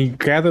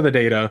gather the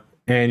data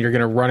and you're going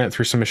to run it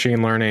through some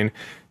machine learning,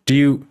 do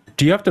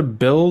you have to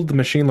build the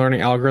machine learning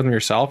algorithm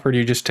yourself, or do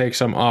you just take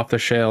some off the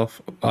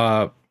shelf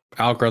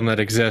algorithm that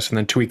exists and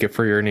then tweak it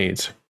for your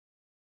needs?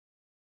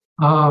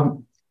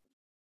 Um,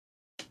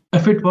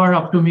 if it were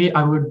up to me,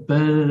 I would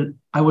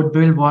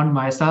build one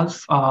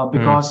myself,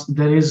 because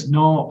there is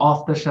no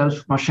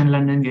off-the-shelf machine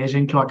learning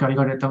aging clock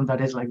algorithm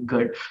that is like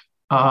good.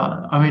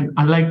 I mean,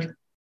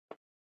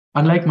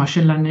 unlike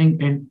machine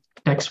learning in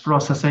text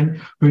processing,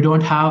 we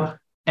don't have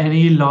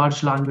any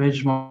large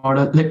language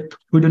model. Like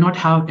we do not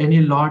have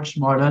any large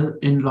model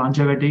in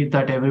longevity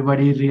that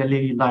everybody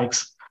really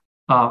likes.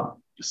 And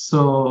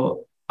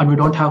we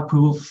don't have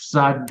proofs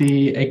that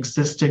the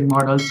existing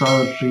models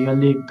are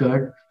really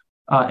good.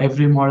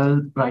 Every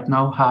model right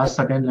now has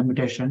certain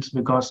limitations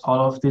because all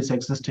of these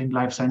existing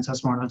life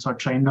sciences models are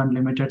trained on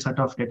limited set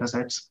of data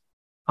sets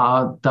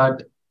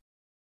that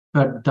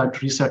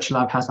research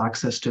lab has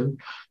access to.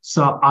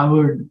 So I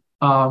would,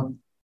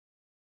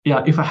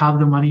 yeah, if I have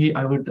the money,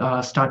 I would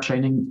start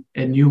training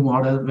a new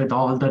model with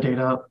all the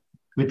data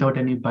without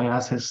any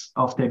biases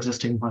of the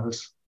existing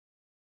models.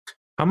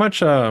 How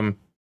much?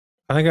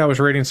 I think I was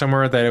reading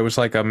somewhere that it was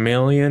like $1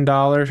 million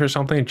or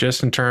something,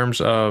 just in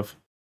terms of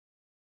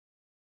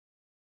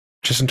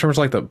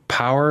like the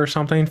power or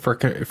something for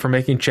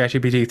making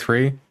ChatGPT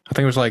 3. I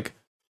think it was like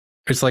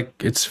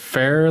it's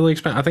fairly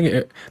expensive. I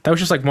think that was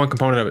just like one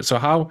component of it. So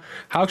how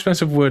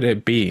expensive would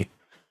it be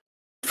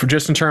for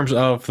just in terms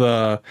of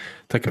the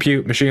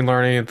compute, machine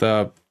learning,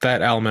 that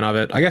element of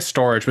it? I guess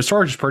storage, but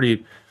storage is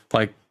pretty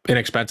like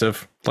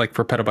inexpensive, like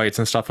for petabytes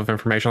and stuff of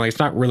information. Like it's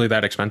not really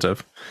that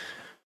expensive.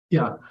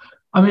 Yeah,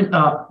 I mean,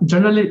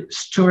 generally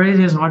storage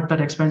is not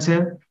that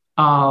expensive.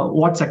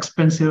 What's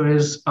expensive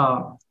is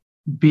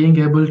being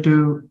able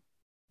to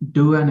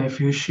do an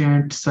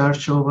efficient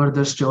search over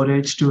the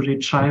storage to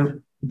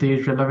retrieve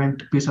the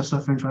relevant pieces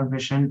of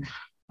information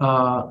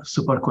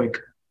super quick.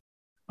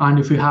 And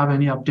if you have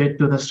any update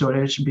to the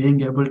storage,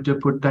 being able to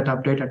put that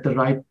update at the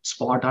right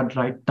spot at the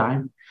right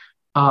time.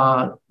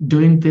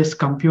 Doing this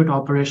compute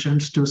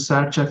operations to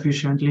search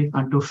efficiently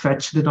and to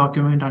fetch the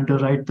document and to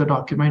write the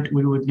document,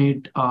 we would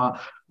need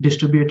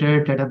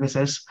distributed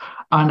databases.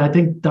 And I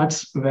think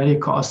that's very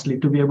costly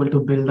to be able to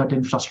build that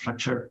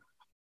infrastructure.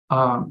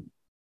 How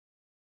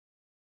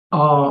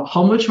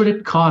much would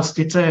it cost?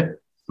 It's a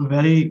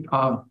very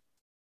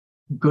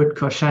good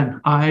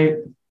question.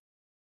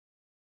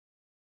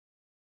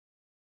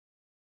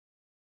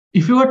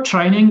 If you are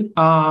training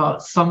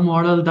some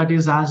model that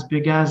is as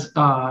big as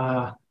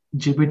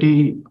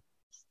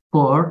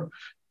GPT-4,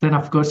 then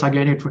of course,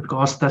 again, it would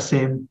cost the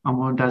same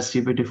amount as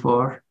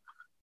GPT-4.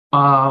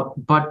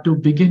 But to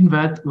begin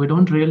with, we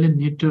don't really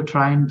need to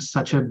train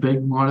such a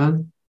big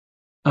model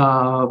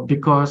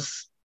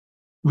because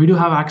we do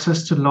have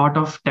access to a lot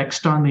of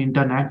text on the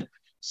internet.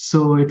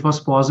 So it was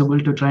possible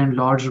to train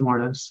large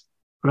models.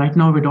 Right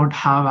now, we don't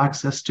have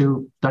access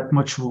to that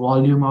much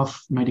volume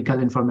of medical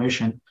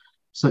information.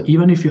 So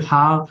even if you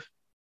have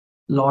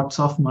lots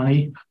of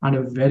money and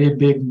a very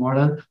big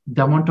model,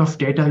 the amount of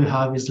data you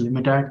have is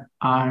limited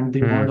and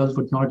the model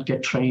would not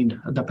get trained.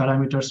 The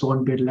parameters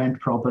won't be learned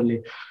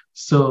properly.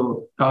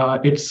 So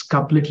it's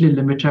completely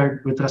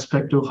limited with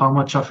respect to how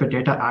much of your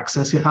data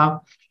access you have.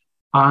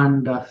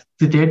 And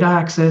the data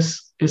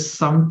access is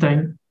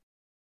something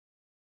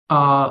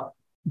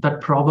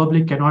that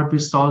probably cannot be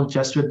solved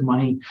just with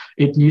money.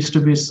 It needs to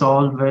be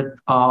solved with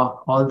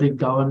all the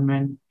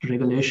government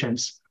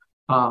regulations,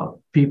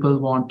 people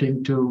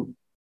wanting to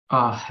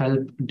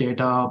help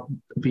data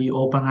be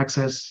open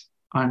access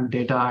and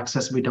data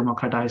access be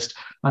democratized.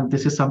 And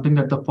this is something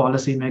that the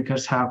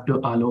policymakers have to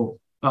allow.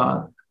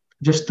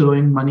 Just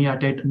throwing money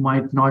at it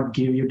might not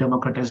give you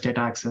democratized data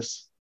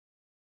access.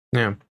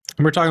 Yeah.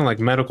 And we're talking like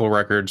medical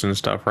records and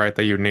stuff, right?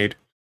 That you need.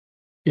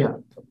 Yeah.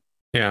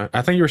 Yeah.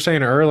 I think you were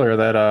saying earlier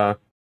that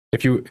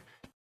if you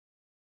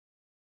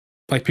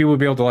like people would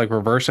be able to like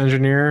reverse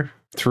engineer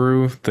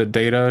through the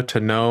data to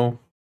know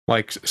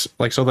like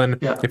so then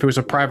if it was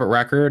a private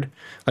record,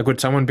 like would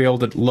someone be able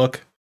to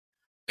look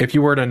if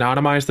you were to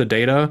anonymize the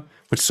data,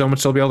 would someone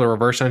still be able to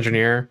reverse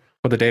engineer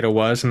what the data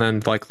was and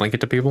then like link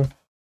it to people?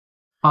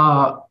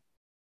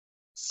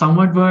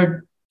 Someone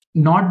would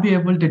not be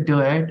able to do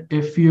it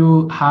if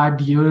you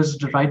had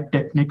used the right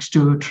techniques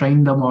to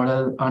train the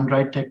model and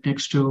right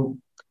techniques to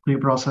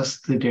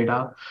reprocess the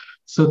data.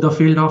 So the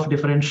field of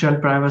differential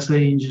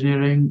privacy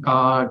engineering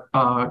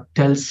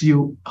tells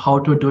you how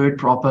to do it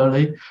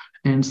properly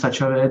in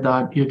such a way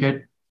that you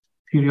get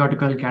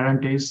periodical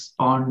guarantees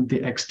on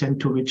the extent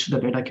to which the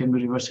data can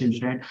be reverse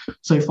engineered.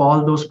 So if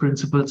all those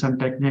principles and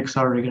techniques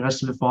are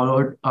rigorously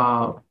followed,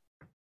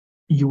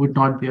 you would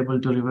not be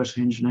able to reverse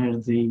engineer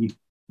the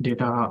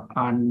data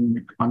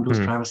and lose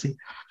privacy.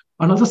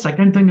 And also,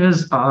 second thing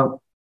is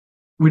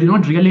we do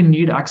not really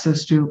need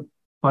access to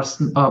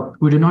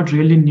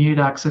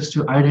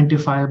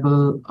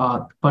identifiable,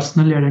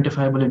 personally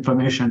identifiable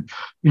information.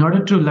 In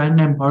order to learn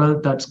a model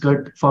that's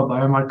good for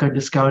biomarker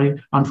discovery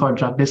and for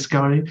drug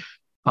discovery,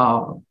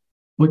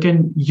 we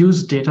can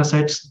use data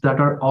sets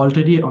that are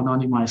already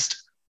anonymized.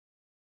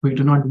 We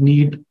do not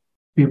need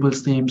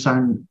people's names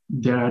and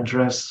their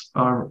address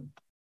or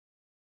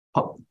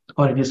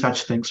any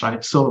such things,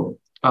 right? So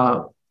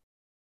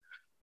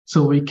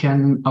we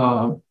can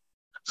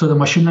so the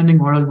machine learning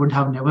model would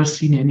have never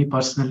seen any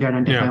personally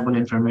identifiable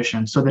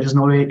information. So there is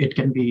no way it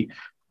can be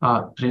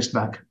traced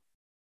back.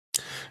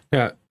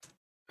 Yeah.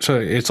 So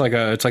it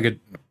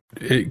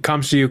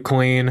comes to you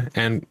clean,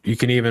 and you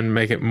can even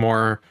make it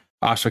more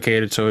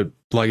obfuscated. So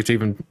it's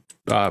even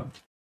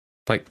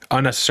like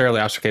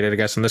unnecessarily obfuscated, I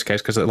guess, in this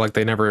case, because like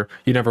you never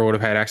would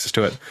have had access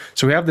to it.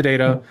 So we have the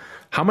data.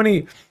 How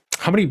many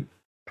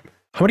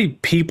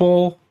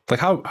people, like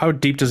how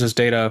deep does this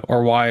data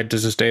or wide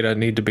does this data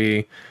need to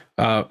be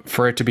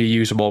for it to be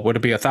usable? Would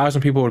it be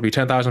 1,000 people? Would it be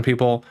 10,000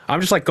 people?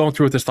 I'm just like going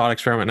through with this thought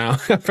experiment now.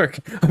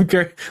 I'm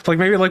curious, like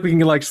maybe like we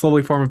can like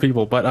slowly form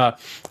people, but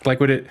like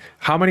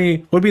how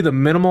many would be the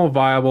minimal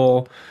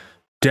viable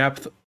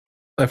depth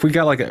if we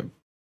got like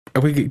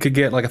if we could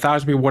get like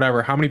 1,000 people,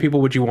 whatever, how many people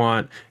would you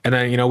want? And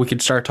then, we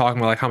could start talking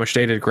about like how much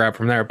data to grab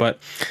from there. But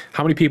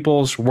how many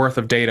people's worth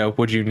of data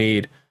would you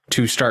need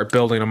to start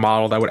building a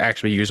model that would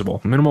actually be usable?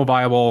 Minimal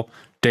viable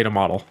data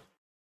model,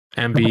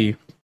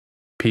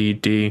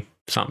 MVPD,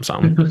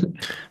 something.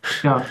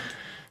 Yeah.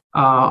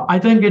 I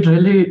think it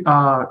really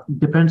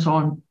depends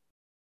on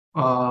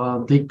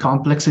the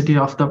complexity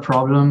of the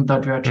problem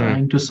that we are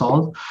trying to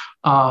solve.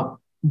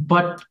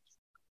 But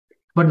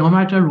no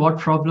matter what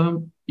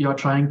problem you're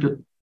trying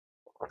to,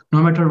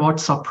 no matter what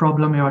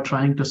sub-problem you are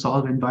trying to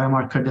solve in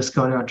biomarker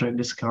discovery or drug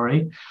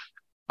discovery,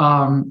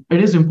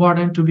 it is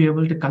important to be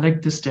able to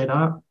collect this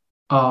data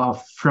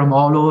from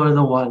all over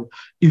the world.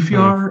 If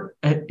you're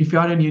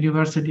in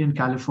university in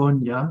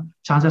California,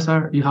 chances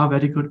are you have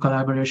very good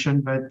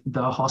collaboration with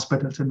the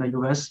hospitals in the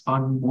US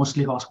and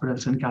mostly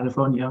hospitals in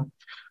California.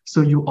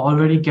 So you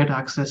already get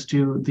access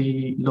to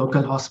the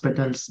local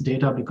hospitals'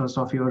 data because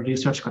of your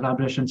research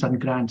collaborations and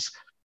grants.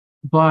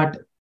 But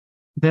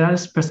there are a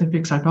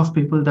specific set of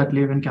people that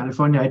live in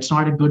California. It's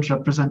not a good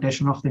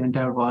representation of the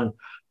entire world.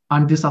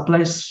 And this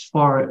applies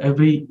for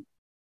every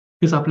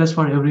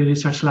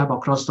research lab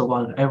across the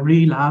world.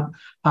 Every lab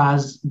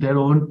has their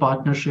own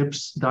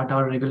partnerships that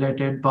are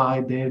regulated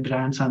by their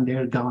grants and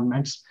their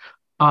governments.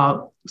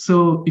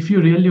 So if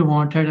you really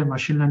wanted a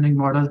machine learning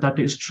model that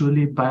is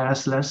truly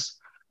biasless,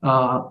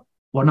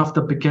 one of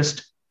the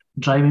biggest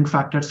driving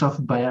factors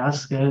of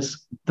bias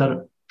is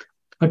the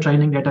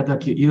training data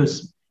that you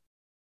use.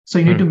 So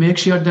you need to make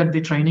sure that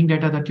the training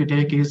data that you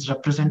take is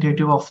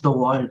representative of the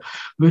world,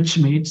 which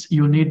means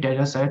you need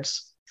data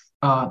sets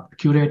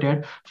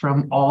curated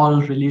from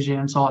all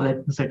religions, all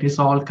ethnicities,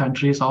 all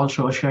countries, all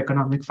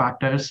socioeconomic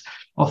factors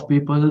of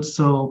people.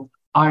 So,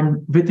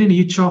 and within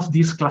each of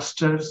these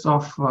clusters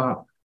of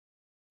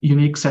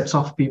unique sets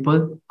of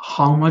people,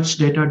 how much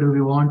data do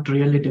we want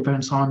really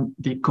depends on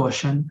the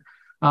question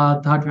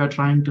that we are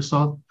trying to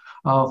solve.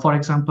 For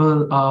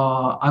example,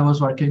 I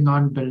was working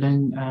on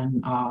building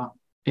an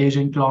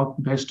aging clock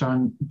based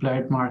on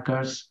blood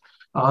markers.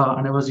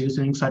 And I was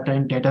using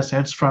certain data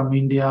sets from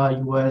India,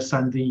 US,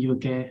 and the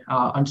UK.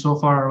 And so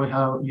far, we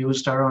have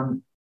used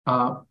around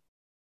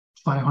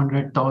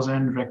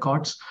 500,000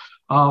 records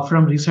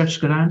from research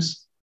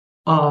grants.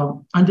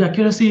 And the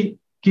accuracy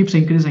keeps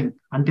increasing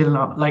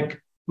until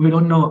we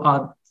don't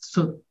know.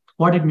 So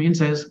what it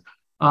means is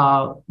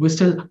we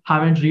still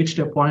haven't reached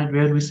a point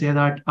where we say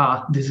that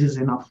this is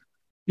enough.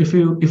 If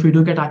we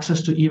do get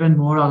access to even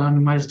more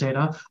anonymized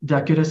data, the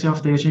accuracy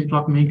of the aging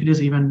clock may increase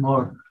even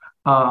more.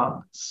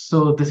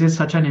 So this is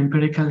such an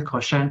empirical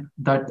question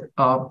that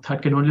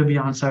can only be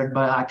answered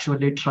by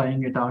actually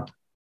trying it out.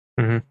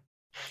 Mm-hmm.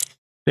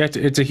 Yeah,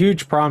 it's a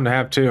huge problem to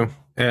have too.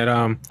 And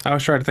I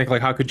was trying to think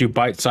like how could you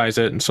bite size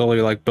it and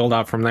slowly like build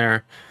out from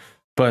there.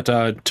 But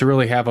to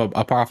really have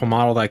a powerful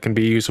model that can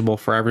be usable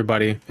for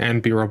everybody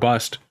and be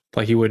robust,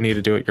 like you would need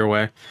to do it your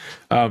way.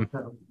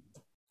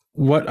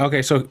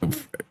 Okay, so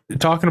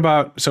talking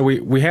about, so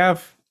we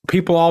have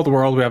people all over the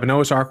world. We have a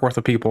Noah's Ark worth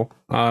of people,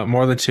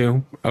 more than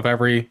two of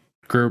every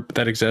group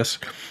that exists.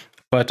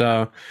 But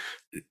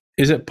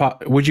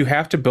would you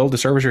have to build the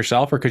servers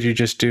yourself, or could you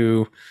just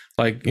do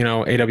like,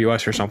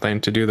 AWS or something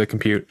to do the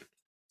compute?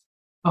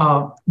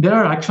 There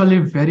are actually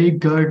very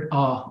good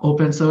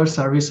open source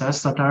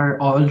services that are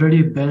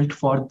already built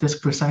for this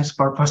precise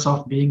purpose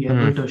of being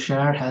able to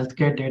share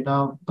healthcare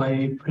data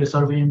by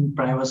preserving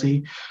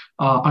privacy,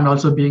 and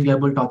also being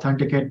able to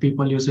authenticate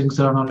people using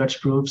zero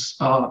knowledge proofs,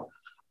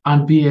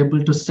 and be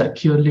able to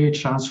securely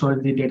transfer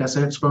the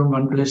datasets from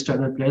one place to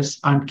another place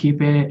and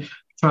keep a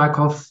track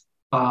of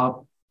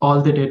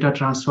all the data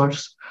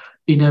transfers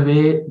in a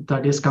way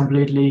that is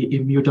completely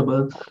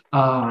immutable,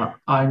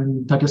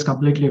 and that is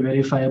completely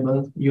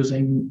verifiable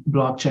using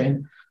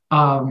blockchain.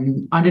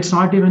 And it's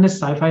not even a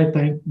sci-fi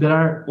thing. There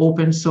are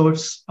open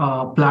source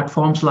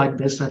platforms like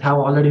this that have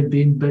already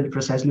been built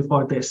precisely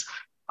for this.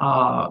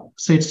 So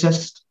it's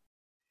just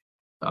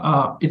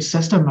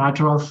a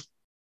matter of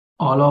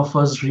all of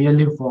us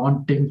really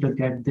wanting to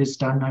get this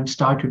done and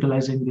start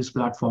utilizing these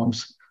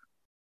platforms.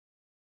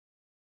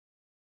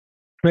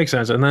 Makes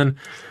sense. And then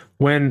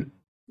when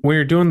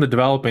you're doing the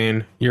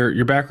developing,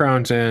 your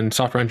background's in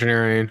software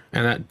engineering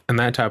and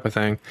that type of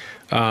thing,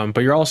 but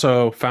you're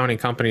also founding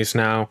companies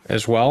now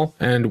as well.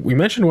 And we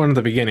mentioned one at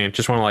the beginning.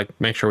 Just want to like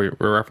make sure we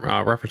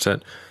reference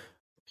it.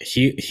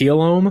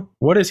 Helome.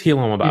 What is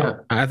Helome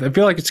about? Yeah. I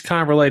feel like it's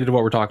kind of related to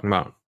what we're talking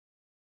about.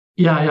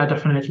 Yeah,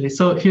 definitely.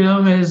 So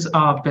Helome is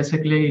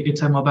basically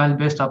it's a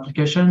mobile-based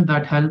application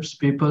that helps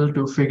people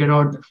to figure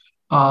out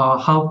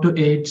how to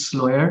age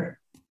slower.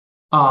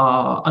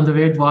 And the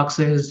way it works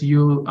is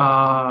you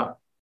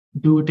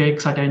do take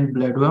certain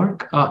blood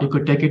work. You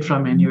could take it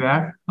from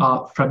anywhere,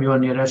 from your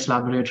nearest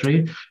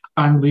laboratory.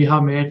 And we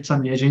have made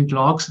some aging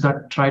clocks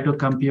that try to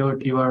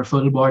compute your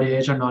full body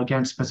age and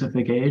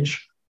organ-specific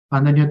age.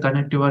 And then you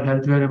connect your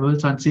health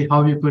variables and see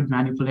how you could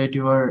manipulate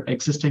your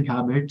existing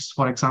habits,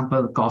 for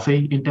example,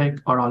 coffee intake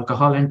or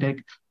alcohol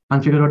intake,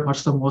 and figure out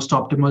what's the most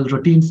optimal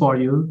routine for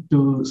you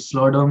to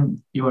slow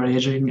down your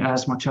aging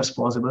as much as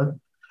possible.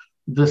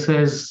 This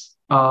is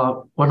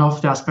one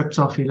of the aspects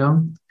of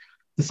Helome.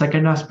 The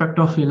second aspect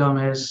of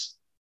Helome is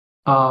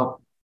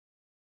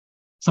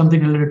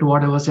something related to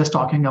what I was just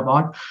talking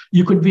about.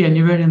 You could be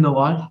anywhere in the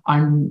world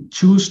and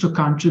choose to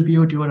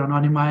contribute your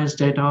anonymized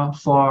data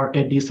for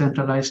a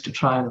decentralized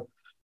trial,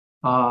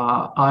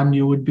 and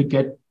you would be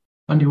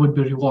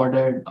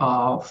rewarded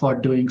for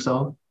doing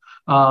so.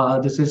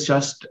 This is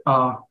just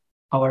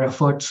our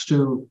efforts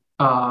to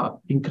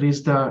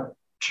increase the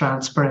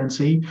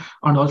transparency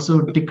and also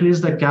decrease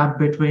the gap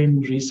between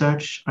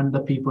research and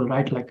the people,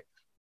 right? Like,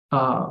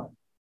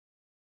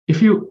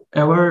 if you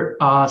ever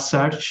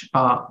search,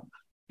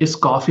 is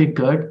coffee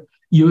good?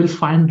 You will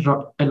find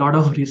a lot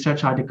of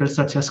research articles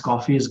such as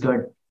coffee is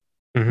good.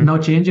 Mm-hmm. Now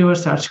change your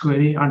search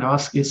query and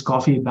ask, is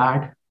coffee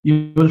bad?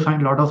 You will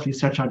find a lot of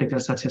research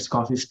articles such as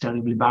coffee is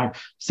terribly bad.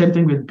 Same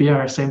thing with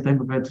beer, same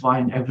thing with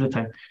wine,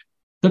 everything.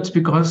 That's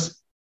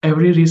because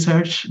every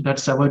research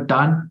that's ever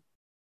done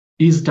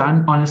is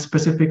done on a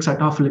specific set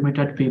of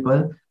limited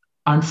people.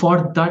 And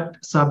for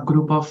that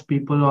subgroup of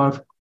people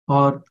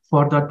or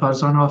for that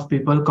person of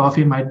people,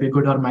 coffee might be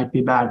good or might be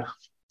bad.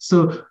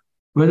 So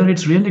whether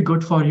it's really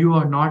good for you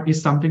or not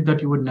is something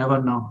that you would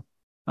never know.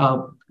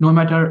 No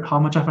matter how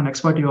much of an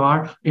expert you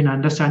are in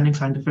understanding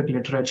scientific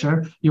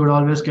literature, you would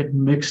always get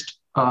mixed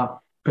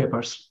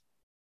papers.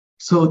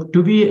 So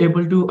to be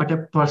able to, at a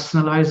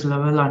personalized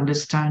level,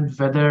 understand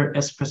whether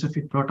a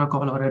specific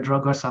protocol or a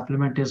drug or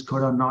supplement is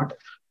good or not,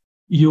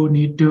 you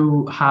need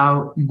to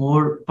have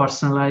more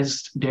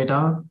personalized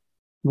data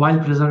while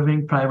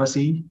preserving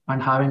privacy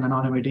and having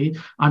anonymity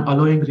and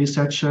allowing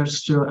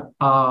researchers to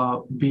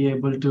be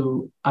able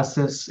to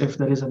assess if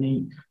there is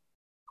any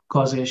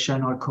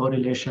causation or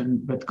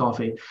correlation with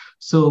coffee.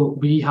 So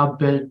we have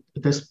built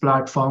this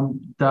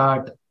platform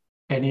that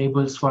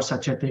enables for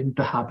such a thing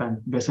to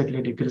happen,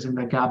 basically decreasing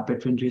the gap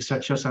between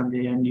researchers and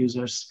the end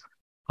users'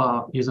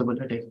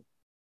 usability.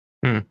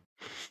 And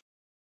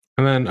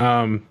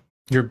then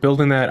you're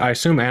building that, I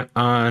assume,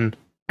 on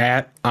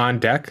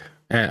deck,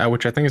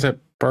 which I think is at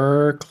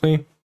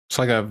Berkeley. It's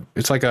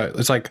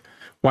like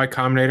Y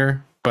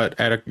Combinator, but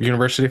at a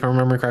university, if I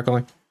remember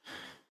correctly.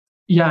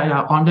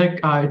 Yeah. On deck,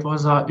 it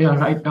was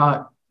right.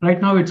 Right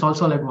now, it's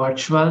also like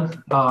virtual.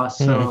 I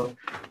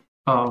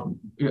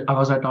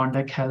was at On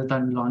Deck Health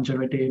and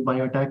Longevity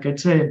Biotech.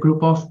 It's a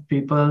group of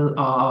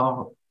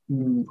people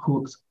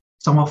who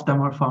Some of them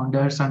are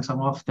founders, and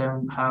some of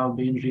them have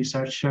been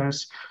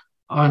researchers,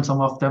 and some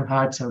of them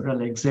had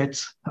several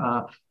exits.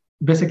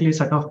 Basically, a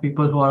set of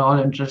people who are all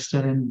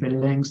interested in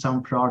building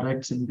some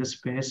products in this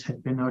space,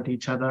 helping out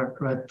each other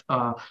with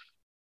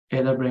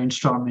either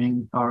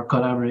brainstorming or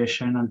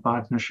collaboration and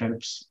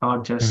partnerships,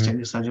 or just Mhm.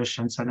 any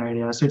suggestions and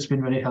ideas. So it's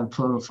been very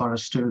helpful for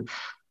us to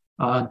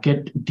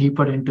get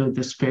deeper into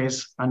this space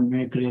and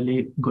make really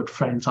good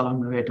friends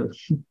along the way too.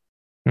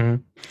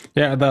 Mhm.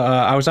 Yeah,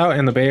 I was out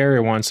in the Bay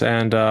Area once,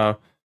 and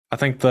I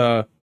think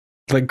the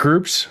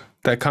groups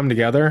that come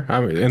together.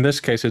 I mean, in this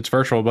case, it's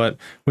virtual, but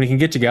when you can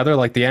get together,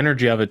 like the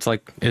energy of it's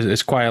like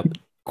is quite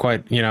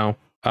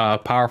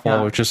powerful.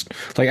 Yeah. It's just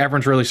like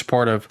everyone's really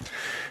supportive.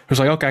 It was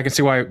like, okay, I can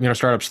see why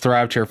startups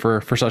thrived here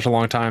for such a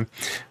long time.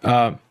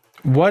 Uh,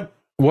 what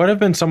have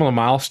been some of the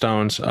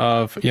milestones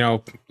of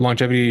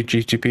longevity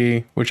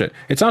GTP? Which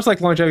it sounds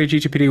like longevity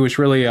GTP was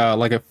really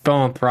like a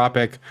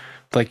philanthropic,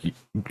 like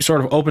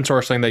sort of open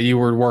source thing that you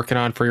were working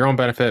on for your own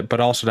benefit, but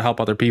also to help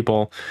other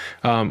people.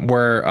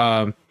 Where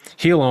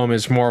Helome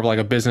is more of like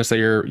a business that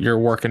you're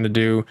working to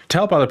do to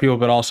help other people,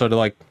 but also to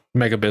like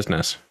make a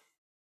business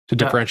to Yeah.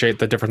 differentiate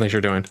the different things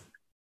you're doing.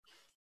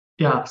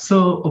 Yeah.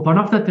 So one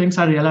of the things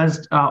I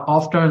realized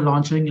after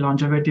launching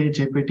Longevity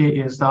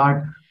GPT is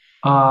that,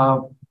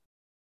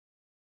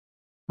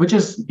 which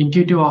is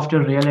intuitive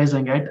after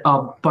realizing it,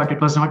 but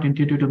it was not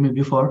intuitive to me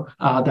before.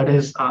 That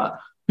is,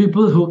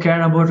 people who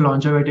care about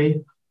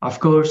longevity, of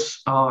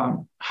course,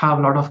 have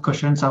a lot of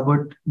questions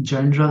about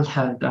general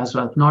health as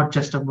well, not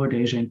just about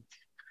aging.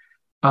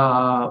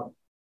 Uh,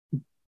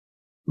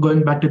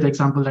 Going back to the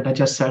example that I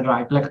just said,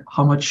 right? Like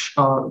how much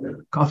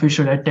coffee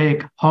should I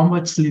take? How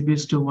much sleep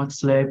is too much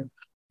sleep?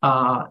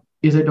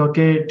 Is it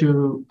okay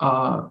to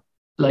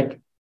like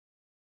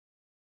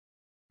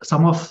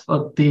some of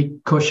the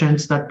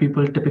questions that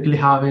people typically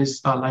have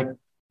is like,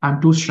 I'm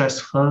too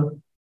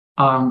stressful.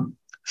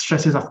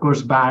 Stress is of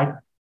course bad.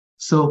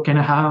 So can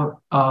I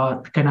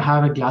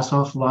have a glass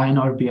of wine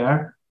or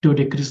beer to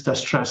decrease the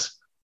stress?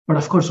 But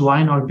of course,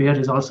 wine or beer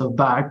is also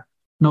bad.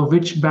 Now,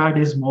 which bad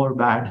is more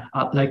bad?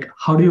 Like,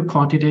 how do you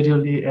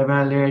quantitatively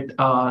evaluate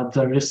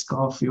the risk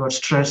of your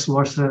stress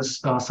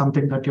versus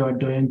something that you are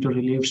doing to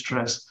relieve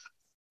stress?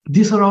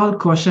 These are all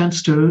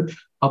questions too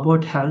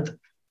about health.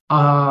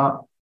 Uh,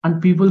 and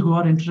people who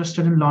are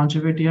interested in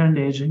longevity and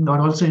aging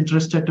are also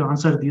interested to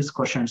answer these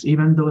questions,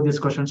 even though these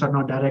questions are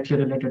not directly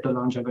related to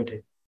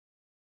longevity.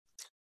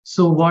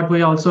 So what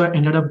we also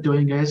ended up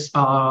doing is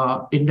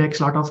index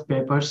a lot of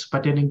papers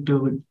pertaining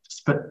to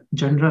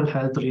general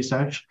health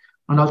research,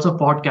 and also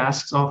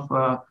podcasts of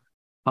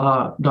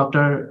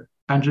Dr.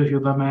 Andrew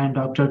Huberman,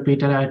 Dr.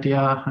 Peter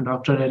Attia, and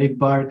Dr. Eric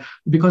Bird,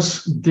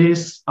 because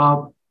these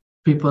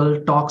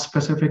people talk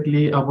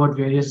specifically about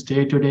various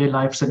day-to-day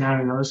life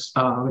scenarios,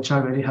 which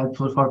are very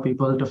helpful for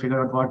people to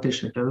figure out what they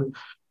should do.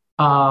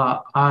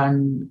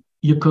 And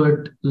you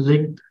could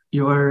link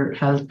your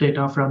health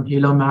data from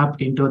Helo Map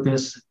into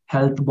this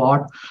health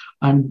bot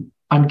and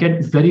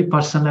get very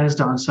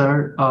personalized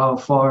answer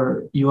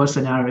for your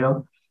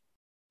scenario.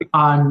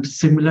 And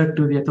similar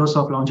to the ethos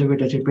of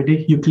longevity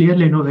GPT, you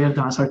clearly know where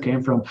the answer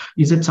came from.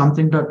 Is it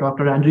something that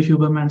Dr. Andrew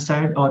Huberman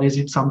said, or is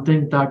it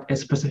something that a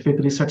specific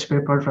research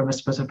paper from a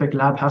specific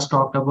lab has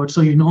talked about?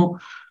 So you know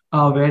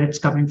where it's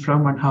coming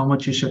from and how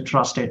much you should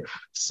trust it.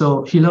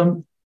 So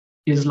Helium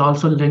is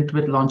also linked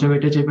with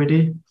longevity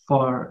GPT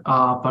for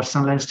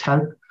personalized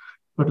health.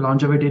 But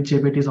longevity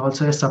GPT is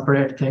also a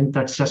separate thing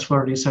that's just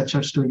for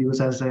researchers to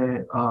use as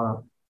a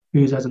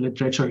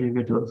literature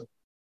review tool.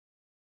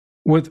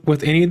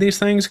 With any of these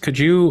things,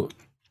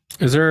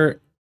 is there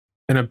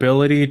an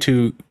ability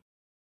to,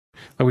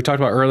 like we talked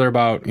about earlier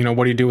about,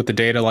 what do you do with the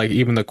data? Like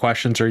even the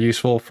questions are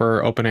useful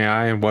for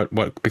OpenAI and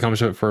what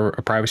becomes of it for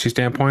a privacy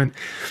standpoint.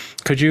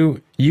 Could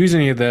you use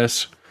any of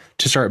this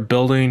to start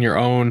building your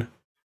own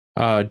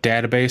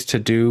database to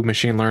do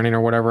machine learning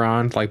or whatever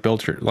on, like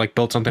build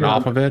something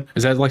off of it?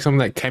 Is that like something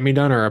that can be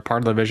done or a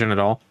part of the vision at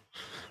all?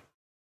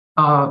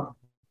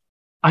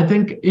 I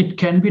think it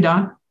can be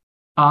done.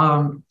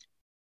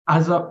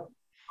 As a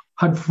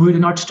we do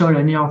not store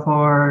any of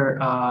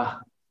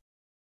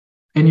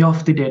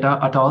the data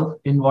at all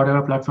in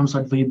whatever platforms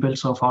that we built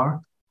so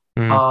far.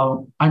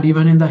 And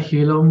even in the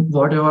Halo,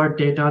 whatever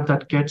data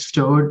that gets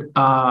stored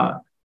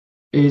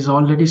is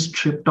already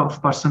stripped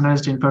of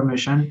personalized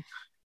information.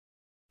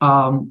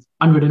 And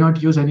we do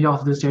not use any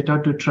of this data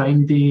to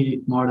train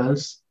the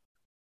models.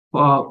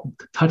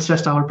 That's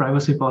just our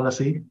privacy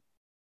policy.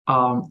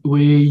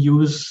 We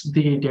use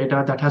the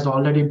data that has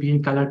already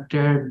been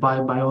collected by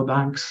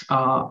biobanks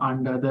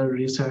and other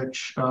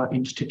research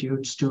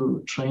institutes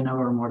to train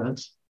our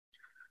models.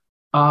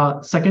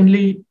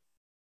 Secondly,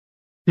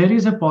 there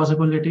is a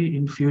possibility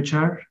in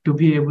future to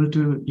be able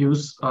to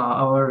use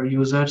our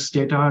users'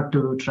 data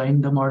to train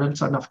the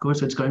models. And of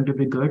course, it's going to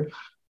be good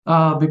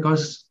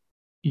because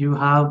you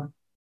have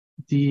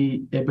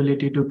the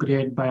ability to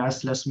create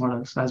biasless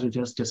models, as we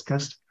just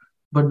discussed.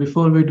 But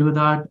before we do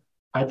that,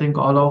 I think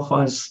all of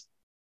us,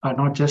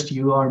 not just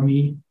you or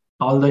me,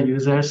 all the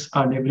users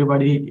and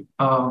everybody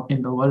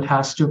in the world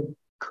has to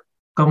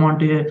come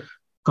onto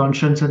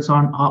conscience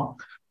on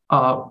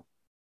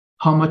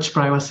how much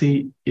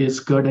privacy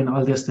is good and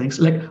all these things.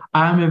 Like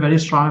I am a very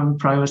strong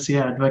privacy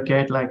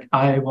advocate. Like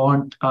I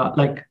want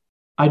like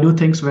I do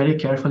things very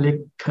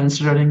carefully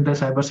considering the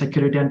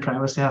cybersecurity and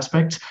privacy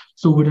aspects.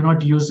 So we do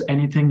not use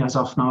anything as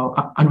of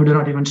now, and we do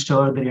not even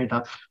store the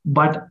data.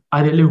 But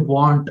I really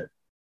want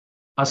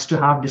us to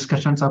have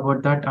discussions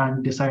about that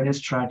and decide a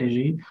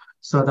strategy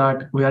so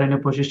that we are in a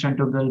position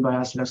to build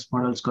biasless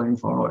models going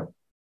forward.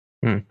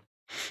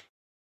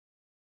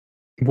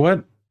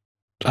 What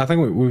I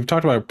think we've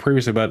talked about it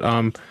previously, but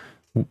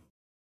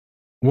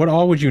what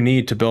all would you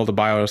need to build a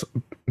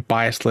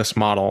biasless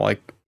model?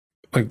 Like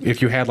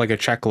if you had like a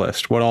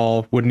checklist, what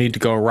all would need to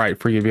go right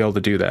for you to be able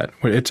to do that?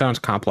 It sounds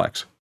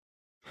complex.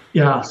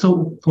 Yeah,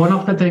 so one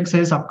of the things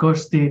is, of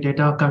course, the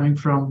data coming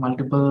from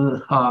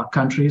multiple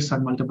countries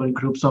and multiple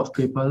groups of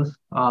people.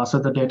 So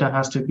the data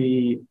has to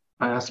be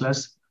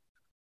biasless.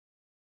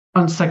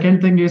 And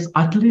second thing is,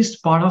 at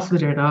least part of the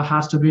data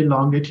has to be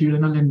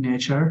longitudinal in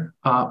nature,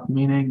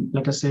 meaning,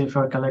 let us say, if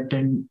you're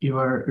collecting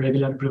your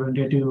regular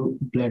preventative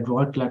blood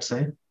work, let's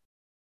say,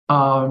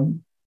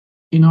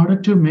 in order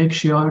to make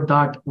sure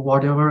that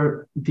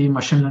whatever the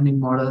machine learning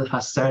model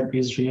has said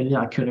is really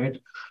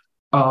accurate,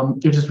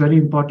 it is very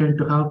important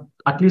to have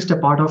at least a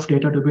part of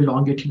data to be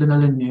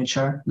longitudinal in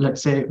nature,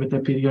 let's say with a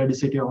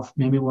periodicity of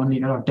maybe 1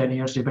 year or 10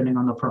 years, depending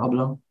on the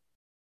problem,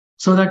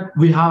 so that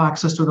we have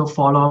access to the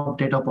follow-up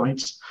data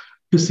points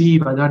to see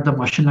whether the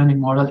machine learning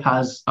model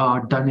has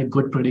done a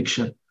good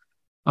prediction,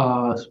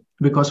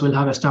 because we'll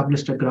have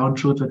established a ground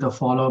truth with a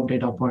follow-up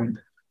data point.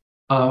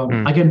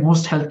 Again,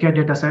 most healthcare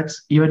data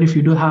sets, even if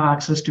you do have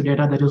access to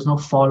data, there is no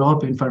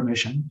follow-up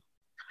information.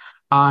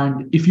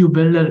 And if you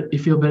build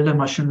a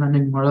machine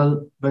learning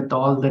model with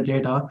all the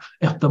data,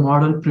 if the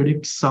model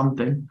predicts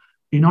something,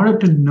 in order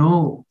to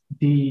know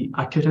the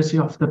accuracy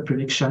of the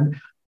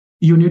prediction,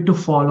 you need to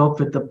follow up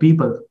with the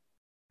people.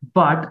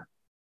 But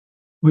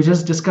we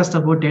just discussed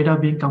about data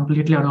being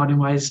completely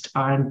anonymized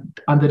and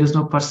there is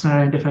no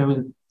personally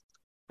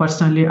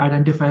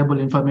identifiable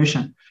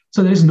information.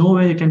 So there is no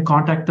way you can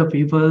contact the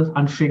people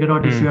and figure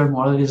out if your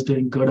model is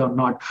doing good or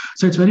not.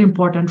 So it's very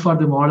important for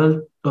the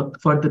model,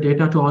 for the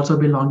data to also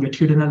be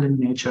longitudinal in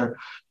nature.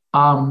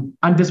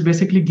 And this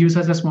basically gives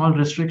us a small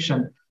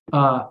restriction.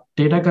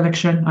 Data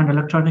collection and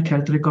electronic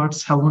health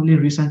records have only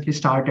recently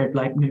started,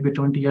 like maybe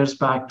 20 years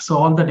back. So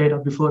all the data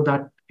before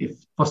that,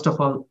 first of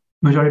all,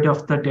 majority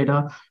of the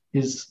data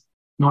is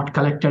not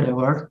collected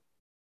ever.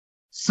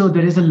 So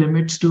there is a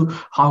limit to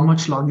how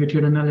much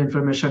longitudinal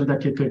information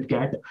that you could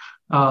get.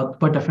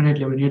 But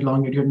definitely we need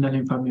longitudinal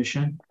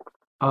information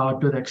to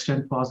the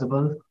extent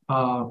possible.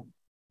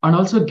 And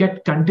also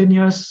get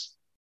continuous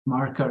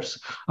markers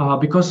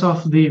because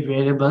of the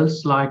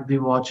variables like the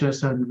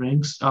watches and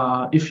rings.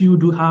 If you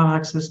do have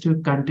access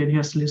to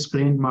continuously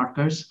screened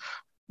markers,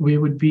 we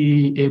would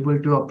be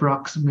able to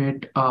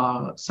approximate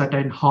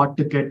certain hard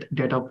to get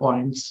data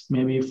points,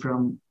 maybe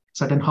from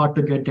certain hard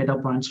to get data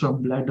points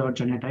from blood or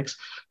genetics.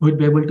 We'd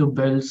be able to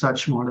build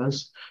such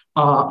models.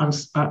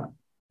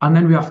 And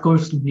then we, of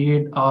course,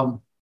 need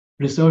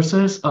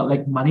resources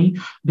like money.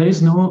 There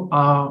is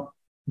no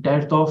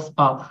dearth of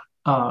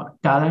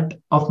talent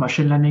of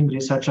machine learning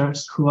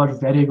researchers who are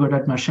very good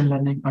at machine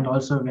learning and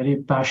also very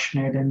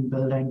passionate in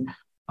building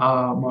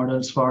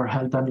models for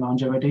health and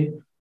longevity.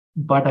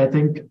 But I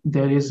think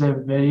there is a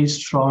very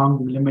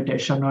strong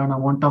limitation or an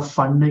amount of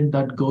funding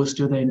that goes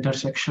to the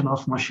intersection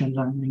of machine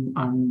learning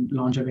and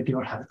longevity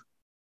or health.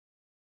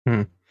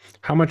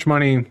 How much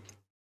money,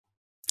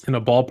 in a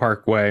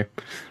ballpark way,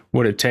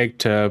 would it take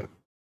to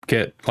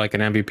get like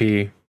an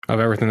MVP of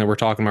everything that we're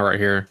talking about right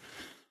here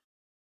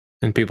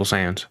in people's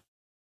hands?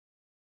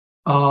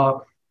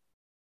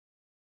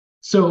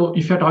 So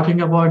if you're talking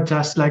about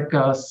just like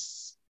an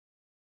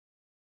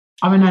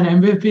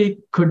MVP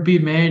could be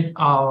made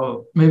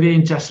maybe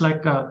in just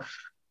like $3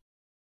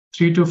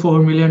 to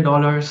 $4 million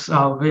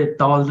with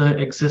all the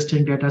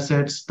existing data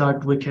sets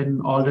that we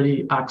can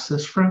already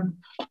access from.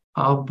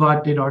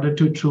 But in order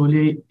to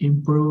truly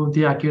improve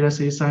the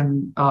accuracies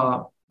and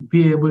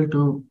be able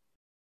to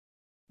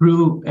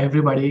prove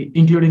everybody,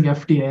 including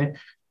FDA,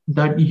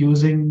 that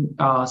using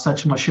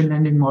such machine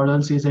learning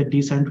models is a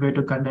decent way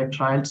to conduct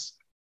trials,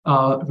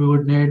 we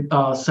would need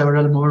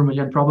several more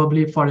million,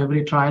 probably for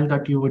every trial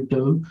that you would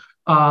do.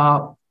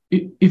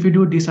 If you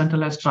do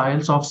decentralized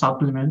trials of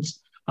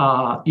supplements,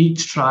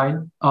 each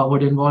trial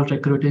would involve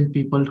recruiting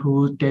people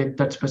who take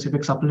that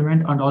specific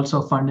supplement and also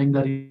funding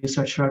the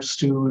researchers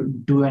to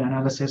do an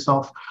analysis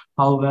of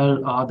how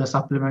well the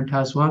supplement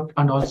has worked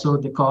and also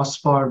the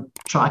cost for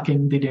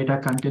tracking the data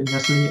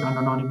continuously and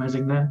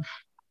anonymizing them.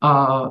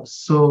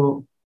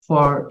 So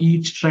for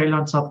each trial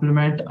on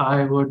supplement,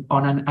 I would,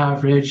 on an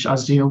average,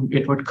 assume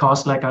it would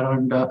cost like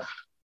around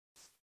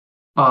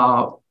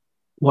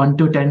 1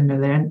 to 10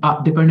 million,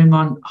 depending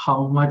on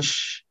how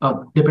much,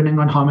 depending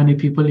on how many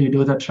people you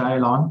do the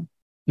trial on,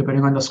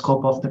 depending on the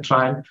scope of the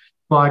trial.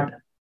 But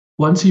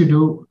once you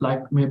do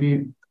like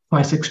maybe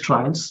 5-6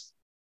 trials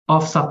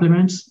of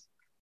supplements,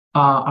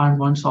 and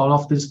once all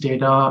of this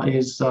data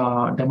is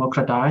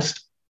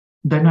democratized,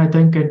 then I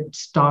think it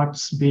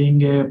starts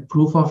being a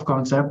proof of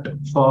concept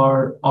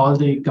for all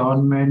the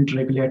government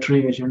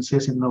regulatory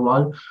agencies in the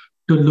world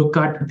to look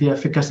at the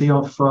efficacy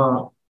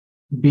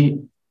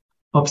be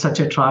of such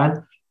a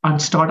trial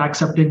and start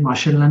accepting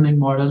machine learning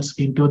models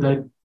into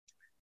the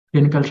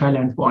clinical trial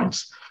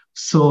endpoints.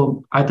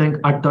 So I think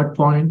at that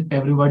point,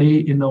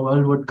 everybody in the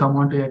world would come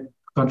onto a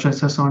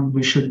consensus on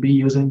we should be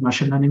using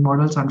machine learning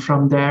models, and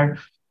from there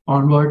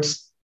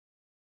onwards,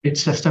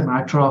 it's just a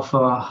matter of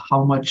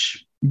how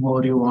much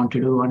more you want to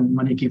do, and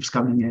money keeps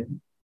coming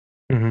in.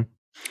 Mm-hmm.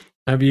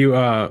 Have you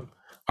are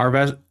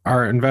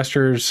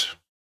investors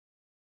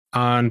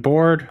on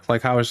board?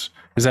 Like, is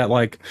that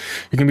like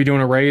you're gonna be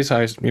doing a raise?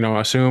 I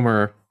assume,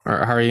 or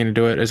how are you gonna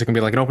do it? Is it gonna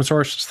be like an open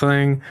source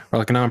thing or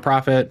like a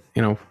nonprofit?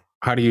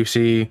 How do you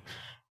see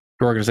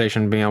your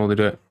organization being able to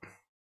do it?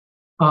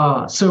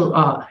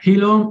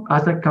 Helium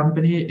as a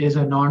company is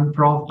a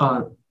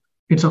non-profit.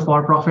 It's a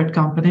for-profit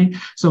company.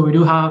 So we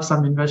do have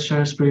some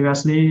investors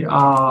previously,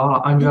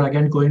 and we are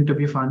again going to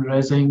be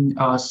fundraising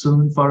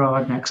soon for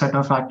our next set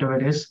of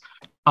activities.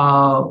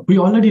 We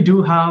already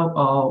do have,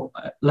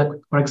 like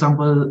for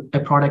example, a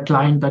product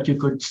line that you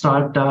could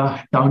start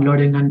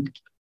downloading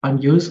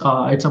and use.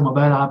 It's a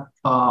mobile app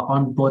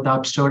on both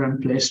App Store and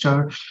Play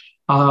Store,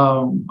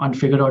 and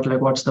figure out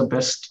like what's the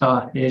best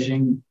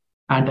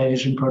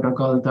anti-aging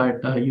protocol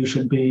that you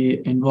should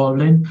be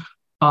involved in.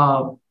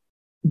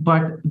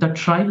 But the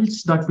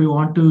trials that we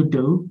want to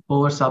do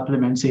over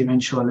supplements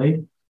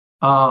eventually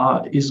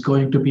is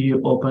going to be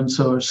open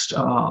sourced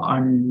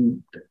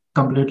and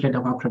completely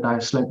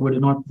democratized. Like we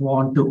do not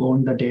want to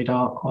own the data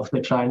of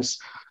the trials.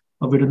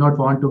 We do not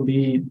want to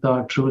be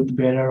the truth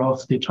bearer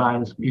of the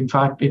trials. In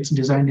fact, it's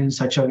designed in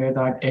such a way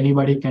that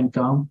anybody can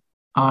come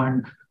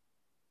and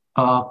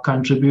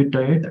contribute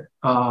to it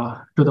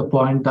to the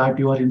point that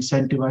you are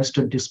incentivized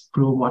to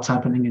disprove what's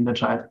happening in the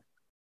trial.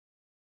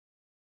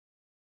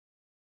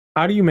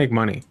 How do you make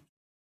money?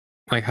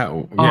 Like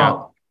how?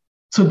 Yeah.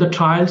 So the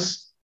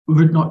trials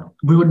we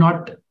would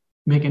not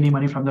make any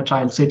money from the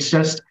trials. It's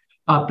just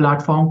a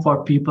platform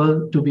for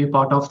people to be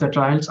part of the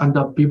trials, and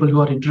the people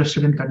who are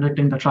interested in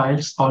conducting the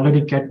trials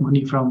already get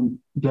money from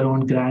their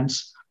own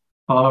grants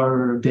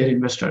or their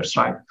investors,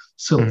 right?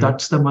 So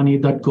that's the money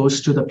that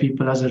goes to the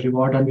people as a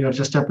reward, and we are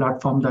just a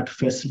platform that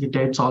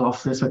facilitates all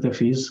of this with the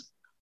fees.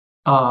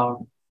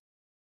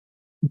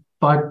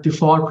 But the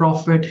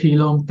for-profit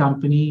Helium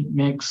company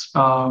makes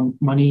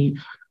money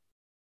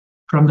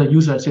from the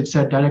users. It's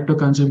a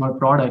direct-to-consumer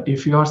product.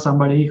 If you are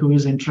somebody who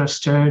is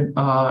interested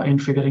in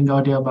figuring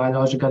out your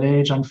biological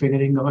age and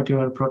figuring out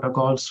your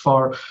protocols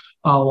for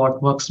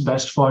what works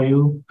best for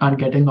you and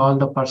getting all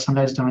the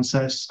personalized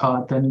answers,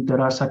 then there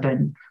are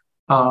certain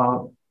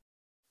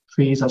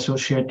fees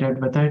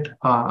associated with it,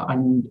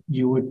 and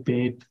you would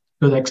pay it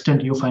to the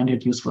extent you find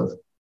it useful.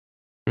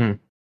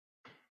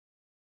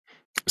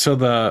 So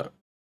the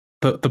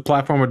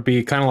platform would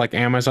be kind of like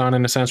Amazon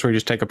in a sense, where you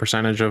just take a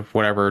percentage of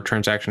whatever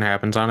transaction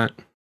happens on it?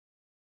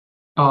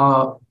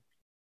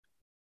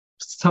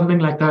 Something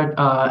like that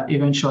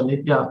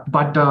eventually, yeah.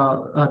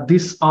 But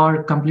these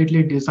are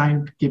completely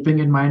designed keeping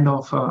in mind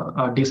of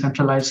a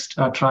decentralized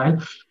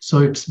trial. So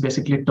it's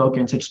basically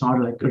tokens. It's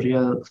not like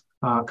real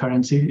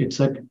currency. It's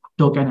a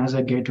token as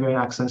a gateway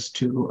access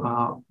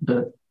to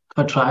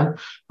a trial,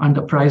 and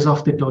the price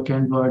of the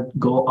token would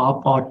go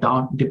up or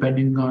down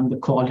depending on the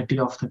quality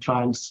of the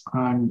trials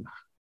and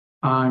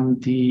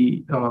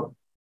the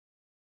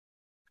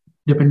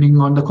depending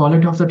on the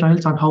quality of the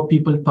trials and how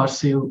people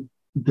perceive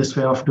this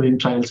way of doing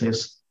trials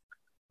is.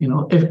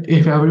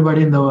 If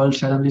everybody in the world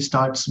suddenly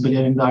starts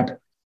believing that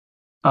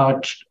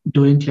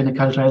doing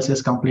clinical trials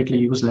is completely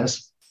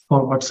useless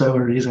for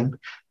whatsoever reason,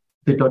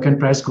 the token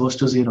price goes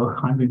to zero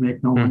and we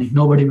make no money.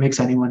 Nobody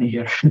makes any money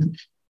here.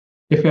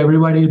 If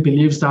everybody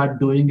believes that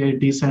doing a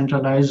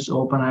decentralized,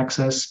 open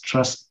access,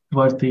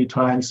 trustworthy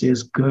trials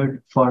is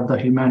good for the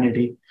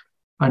humanity,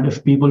 and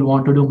if people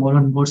want to do more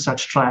and more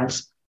such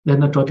trials, then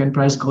the token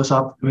price goes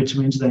up, which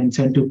means the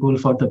incentive pool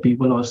for the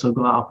people also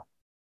go up.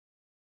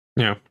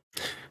 Yeah.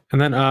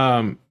 And then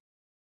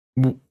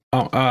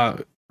a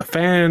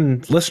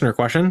fan listener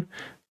question.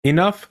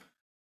 Enough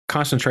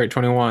Concentrate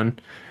 21.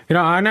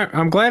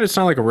 I'm glad it's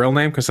not like a real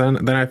name, because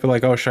then I feel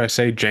like, oh, should I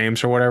say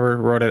James or whatever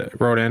wrote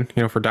in,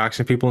 for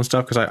doxing people and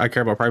stuff, because I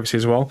care about privacy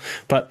as well.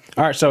 But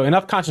all right, so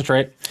Enough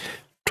Concentrate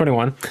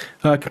 21.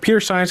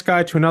 Computer science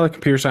guy to another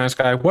computer science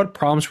guy. What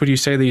problems would you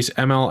say these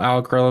ML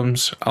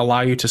algorithms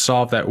allow you to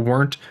solve that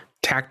weren't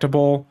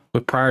tractable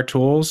with prior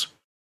tools?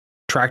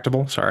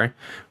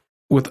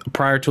 With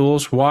prior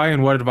tools, why,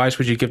 and what advice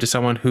would you give to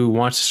someone who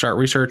wants to start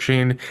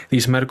researching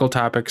these medical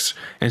topics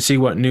and see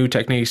what new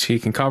techniques he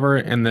can cover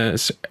in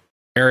this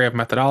area of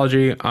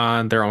methodology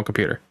on their own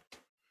computer?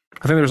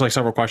 I think there's like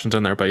several questions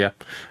in there, but yeah.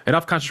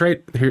 Enough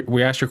Concentrate. Here,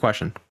 we asked your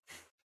question.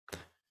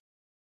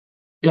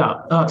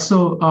 Yeah.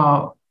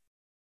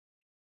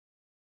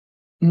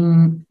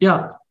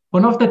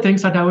 One of the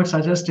things that I would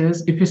suggest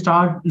is if you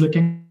start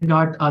looking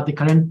at the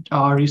current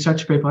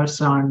research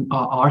papers on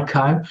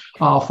archive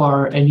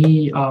for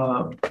any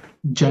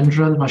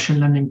general machine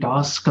learning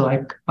task,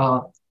 like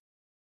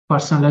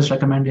personalized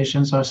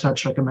recommendations or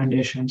search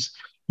recommendations,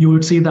 you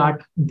would see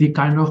that the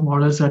kind of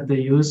models that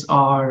they use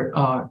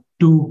are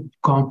too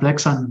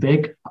complex and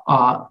big,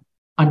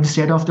 and the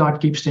state of the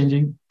art keeps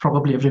changing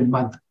probably every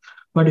month.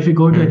 But if you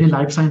go to any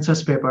life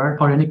sciences paper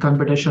or any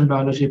computational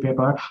biology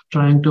paper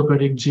trying to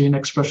predict gene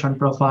expression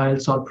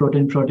profiles or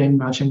protein-protein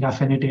matching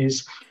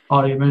affinities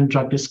or even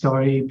drug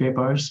discovery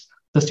papers,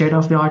 the state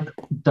of the art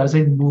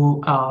doesn't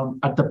move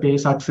at the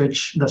pace at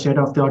which the state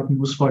of the art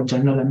moves for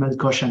general ML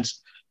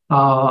questions.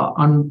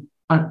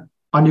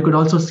 And you could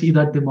also see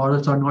that the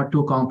models are not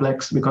too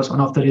complex because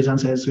one of the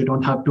reasons is we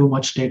don't have too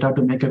much data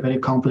to make a very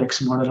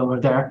complex model over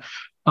there.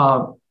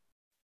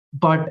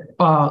 But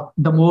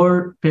the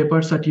more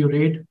papers that you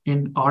read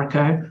in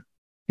archive,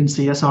 in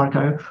CS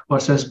archive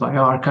versus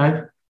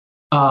bioarchive,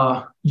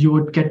 you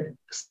would get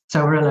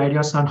several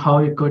ideas on how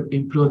you could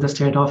improve the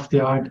state of the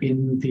art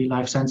in the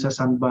life sciences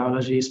and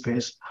biology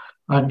space.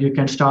 And you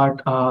can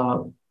start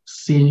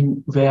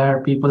seeing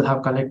where people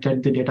have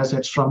collected the data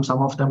sets from.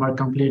 Some of them are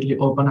completely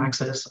open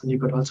access, and you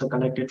could also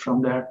collect it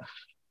from there.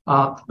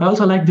 I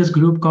also like this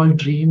group called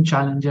Dream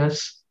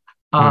Challenges.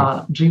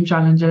 Dream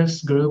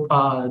Challenges group,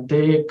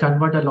 they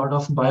convert a lot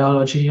of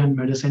biology and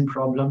medicine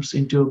problems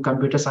into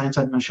computer science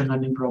and machine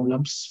learning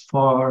problems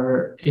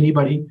for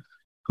anybody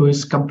who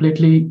is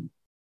completely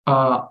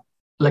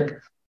like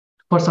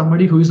for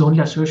somebody who is only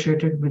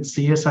associated with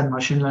CS and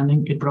machine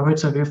learning. It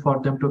provides a way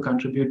for them to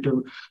contribute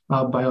to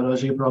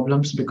biology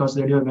problems because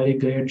they do a very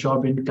great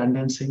job in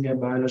condensing a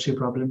biology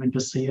problem into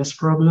CS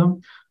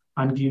problem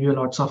and give you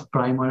lots of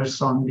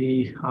primers on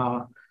the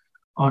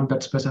on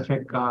that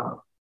specific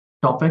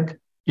topic.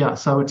 Yeah,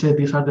 so I would say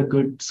these are the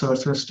good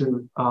sources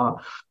to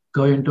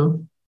go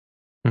into.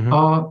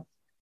 One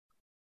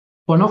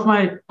of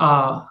my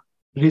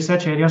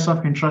research areas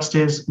of interest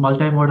is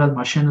multimodal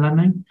machine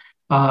learning,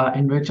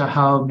 in which I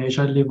have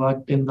majorly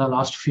worked in the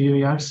last few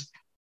years.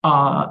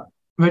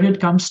 When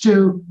it comes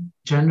to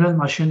general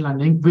machine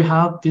learning, we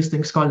have these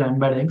things called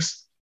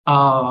embeddings.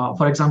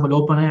 For example,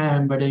 OpenAI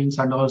embeddings,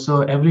 and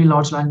also every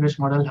large language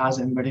model has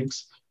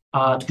embeddings.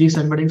 These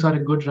embeddings are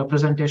a good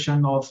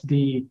representation of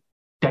the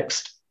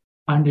text,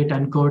 and it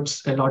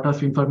encodes a lot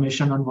of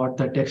information on what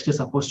the text is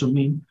supposed to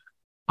mean.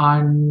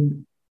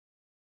 And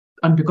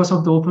because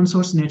of the open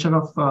source nature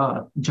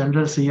of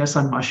general CS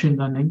and machine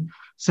learning,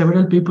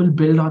 several people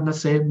build on the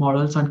same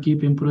models and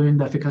keep improving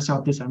the efficacy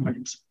of these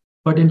embeddings.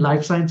 But in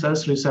life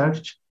sciences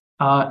research,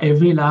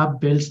 every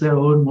lab builds their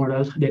own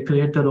model, they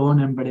create their own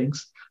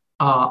embeddings,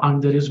 and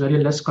there is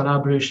very less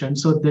collaboration.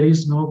 So there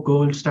is no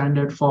gold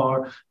standard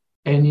for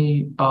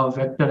any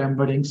vector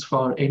embeddings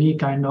for any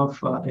kind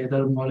of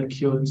either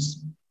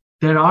molecules.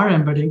 There are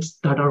embeddings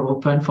that are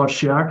open for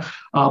sure,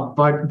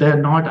 but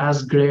they're not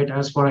as great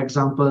as, for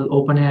example,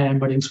 OpenAI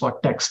embeddings for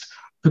text,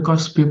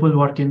 because people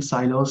work in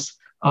silos.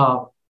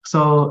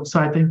 So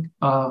I think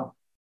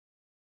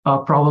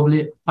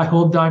probably, I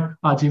hope that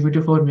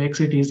GPT-4 makes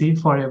it easy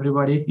for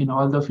everybody in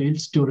all the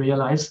fields to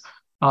realize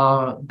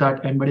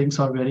that embeddings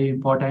are very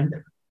important.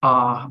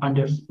 And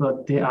if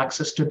the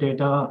access to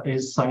data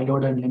is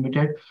siloed and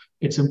limited,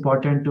 it's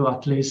important to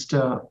at least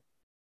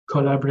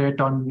collaborate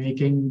on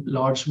making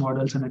large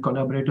models in a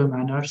collaborative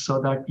manner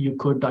so that you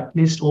could at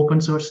least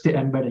open source the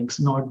embeddings,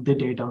 not the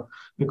data,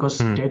 because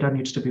data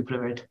needs to be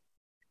private.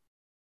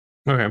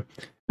 Okay.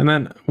 And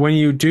then when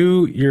you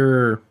do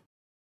your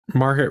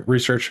market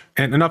research,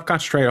 and enough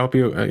concentrate, I hope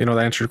you, that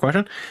answered your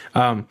question.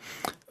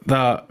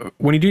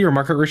 When you do your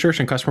market research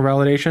and customer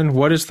validation,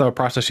 what is the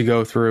process you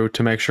go through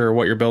to make sure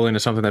what you're building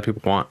is something that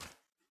people want?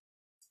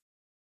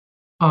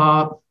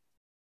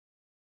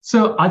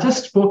 So I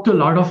just spoke to a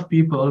lot of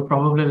people,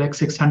 probably like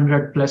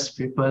 600 plus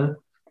people.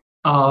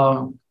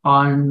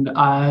 And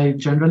I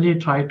generally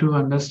try to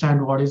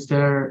understand what is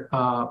their,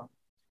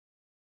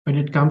 when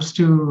it comes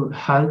to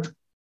health,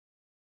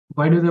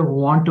 why do they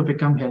want to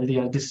become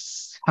healthier?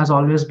 This has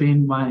always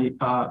been my,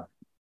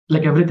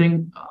 like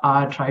everything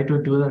I try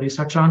to do the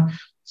research on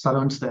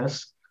surrounds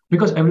this,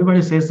 because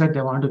everybody says that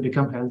they want to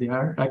become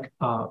healthier, like,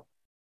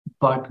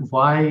 but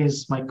why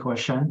is my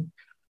question.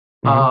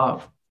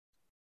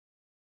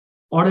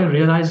 What I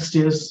realized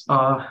is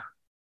the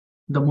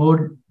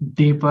more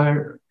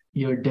deeper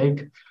you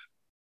dig,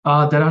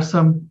 there are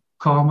some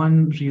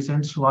common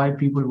reasons why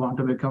people want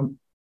to become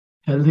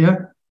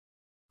healthier.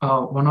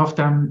 One of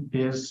them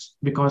is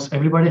because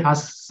everybody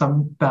has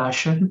some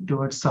passion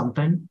towards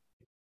something,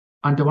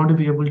 and they want to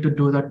be able to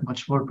do that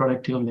much more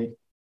productively,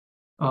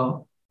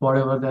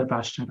 whatever they're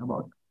passionate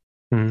about.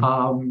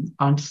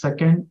 And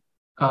second,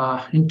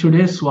 in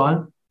today's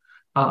world,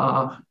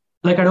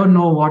 like, I don't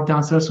know what the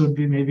answers would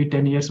be maybe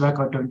 10 years back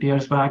or 20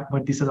 years back,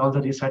 but this is all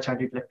the research I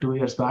did like 2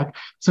 years back.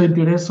 So in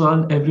today's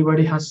world,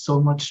 everybody has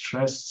so much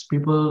stress.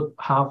 People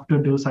have to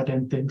do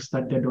certain things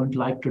that they don't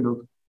like to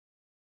do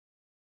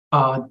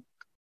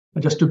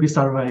just to be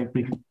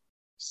surviving.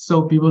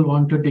 So people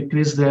want to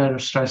decrease their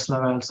stress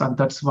levels. And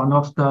that's one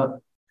of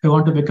they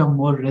want to become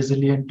more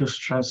resilient to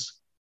stress.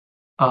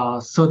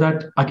 So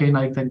that, again,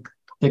 I think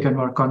they can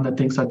work on the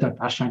things that they're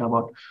passionate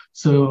about.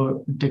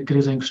 So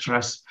decreasing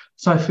stress.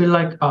 So I feel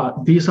like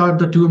these are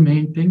the two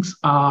main things.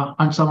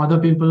 And some other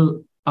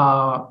people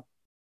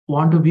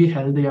want to be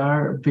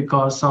healthier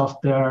because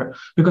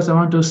I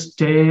want to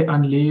stay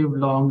and live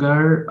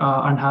longer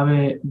and have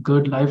a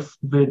good life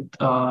with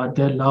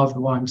their loved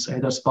ones,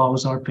 either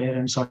spouse or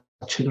parents or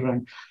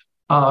children.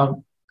 Uh,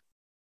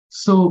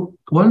 so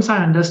once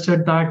I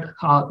understood that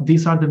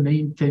these are the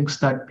main things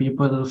that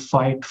people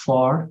fight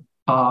for,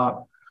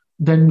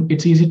 then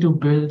it's easy to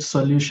build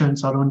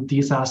solutions around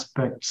these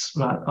aspects.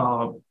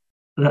 I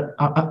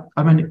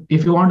mean,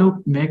 if you want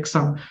to make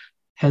some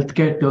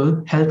healthcare tool,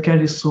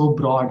 healthcare is so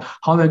broad.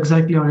 How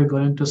exactly are you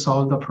going to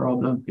solve the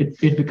problem?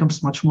 It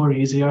becomes much more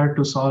easier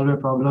to solve a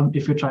problem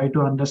if you try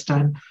to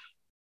understand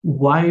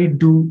why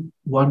do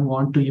one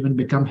want to even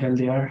become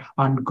healthier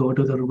and go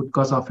to the root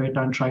cause of it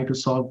and try to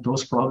solve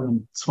those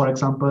problems. For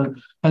example,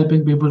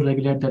 helping people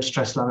regulate their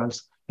stress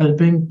levels,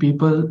 helping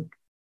people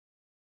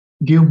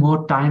give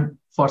more time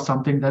for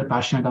something they're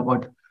passionate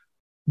about.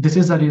 This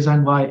is the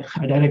reason why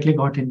I directly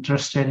got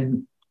interested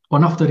in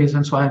one of the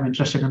reasons why I'm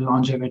interested in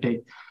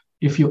longevity.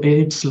 If you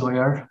age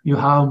slower, you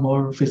have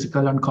more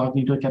physical and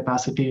cognitive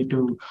capacity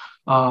to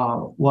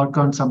work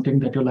on something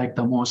that you like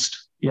the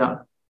most.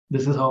 Yeah,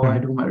 this is how I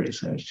do my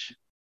research.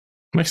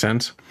 Makes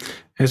sense.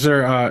 Is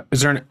there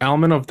an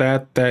element of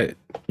that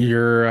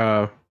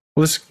you're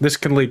well, this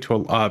can lead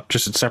to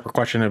just a separate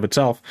question of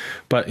itself,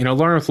 but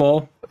learn with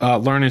Lowell,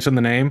 learn is in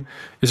the name.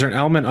 Is there an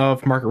element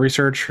of market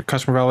research,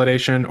 customer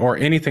validation, or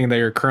anything that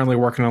you're currently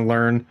working to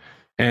learn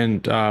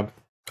and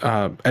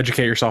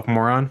educate yourself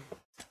more on?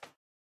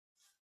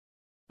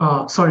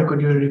 Sorry,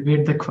 could you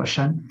repeat the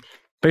question?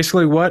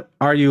 Basically, what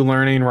are you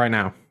learning right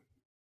now?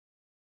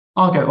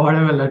 Okay, what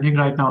am I learning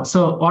right now?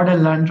 So what I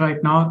learned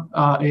right now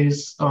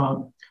is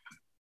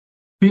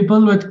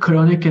people with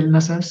chronic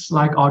illnesses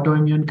like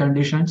autoimmune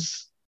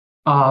conditions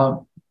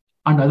and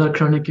other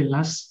chronic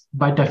illness,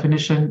 by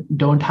definition,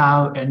 don't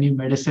have any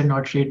medicine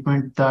or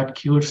treatment that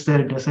cures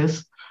their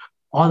disease.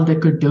 All they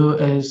could do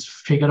is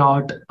figure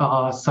out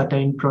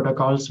certain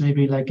protocols,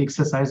 maybe like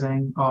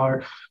exercising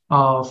or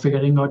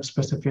figuring out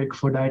specific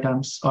food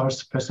items or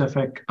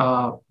specific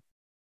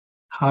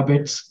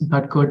habits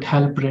that could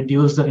help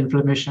reduce the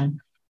inflammation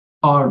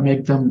or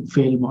make them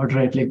feel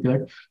moderately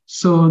good.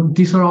 So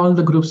these are all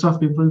the groups of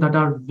people that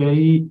are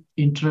very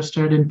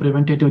interested in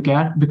preventative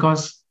care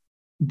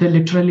they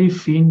literally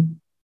feel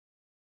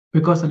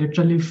because they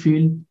literally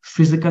feel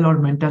physical or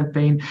mental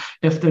pain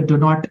if they do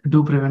not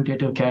do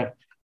preventative care.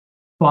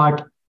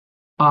 But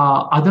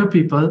other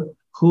people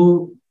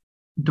who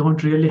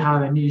don't really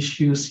have any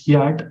issues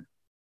yet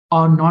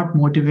are not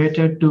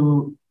motivated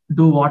to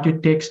do what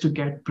it takes to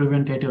get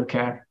preventative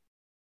care.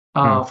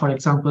 For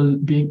example,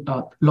 being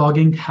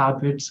logging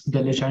habits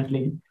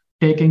diligently,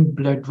 taking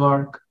blood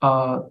work,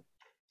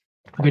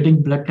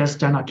 getting blood tests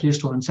done at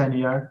least once a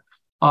year,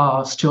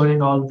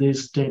 storing all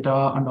this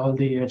data and all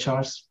the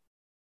HRs.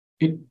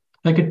 It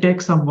it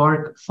takes some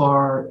work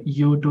for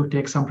you to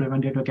take some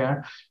preventative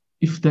care.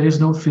 If there is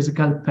no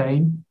physical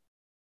pain,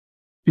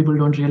 people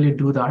don't really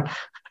do that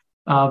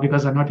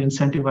because they're not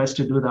incentivized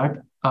to do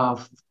that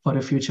for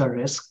a future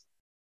risk.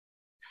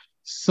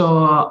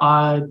 So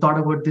I thought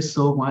about this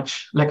so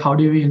much. Like, how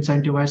do we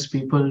incentivize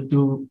people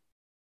to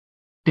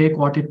take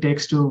what it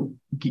takes to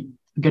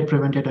get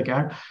preventative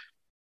care?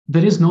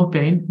 There is no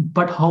pain,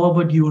 but how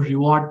about you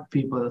reward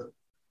people,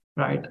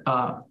 right?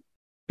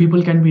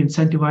 People can be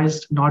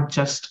incentivized not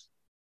just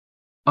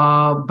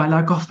by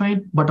lack of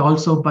pain, but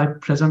also by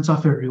presence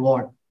of a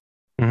reward.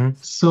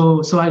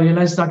 So I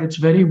realized that it's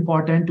very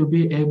important to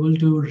be able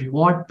to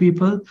reward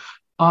people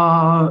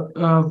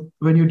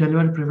when you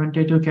deliver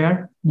preventative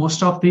care.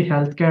 Most of the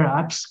healthcare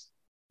apps,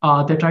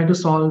 they try to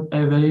solve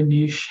a very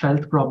niche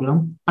health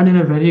problem and in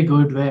a very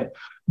good way.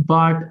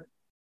 But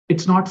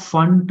it's not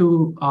fun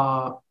to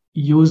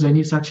use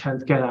any such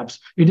healthcare apps.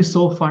 It is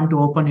so fun to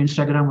open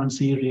Instagram and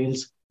see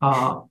reels,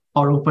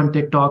 or open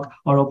TikTok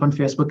or open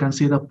Facebook and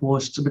see the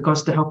posts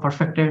because they have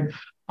perfected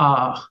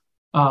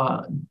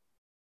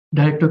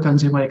direct to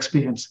consumer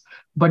experience.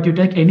 But you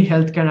take any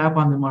healthcare app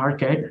on the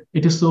market,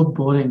 it is so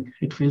boring.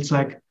 It feels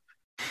like,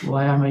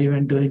 why am I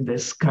even doing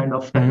this kind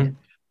of thing?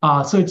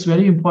 So it's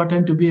very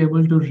important to be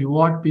able to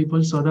reward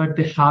people so that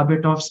the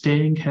habit of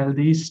staying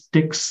healthy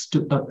sticks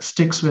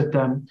with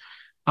them.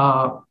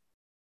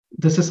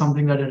 This is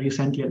something that I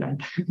recently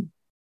learned.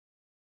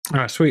 All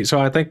right, sweet.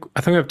 So I think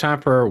we have time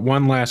for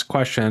one last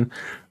question.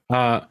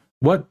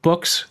 What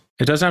books?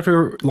 It doesn't have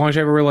to be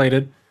longevity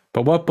related,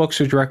 but what books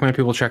would you recommend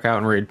people check out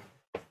and read,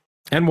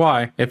 and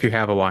why, if you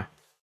have a why?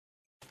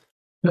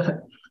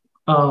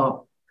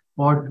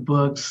 What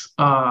books?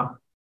 It's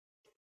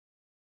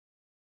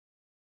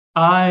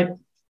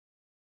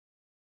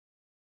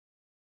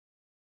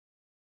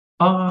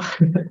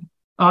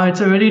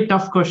a very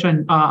tough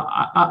question.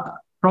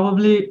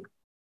 Probably,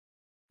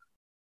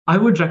 I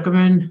would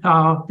recommend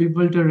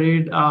people to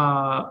read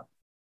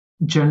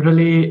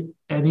generally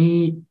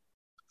any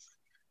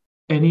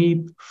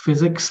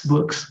physics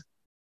books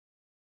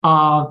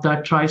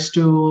that tries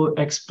to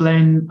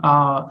explain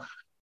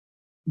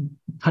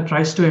that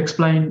tries to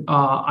explain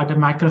at a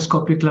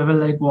macroscopic level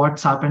like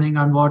what's happening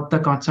and what the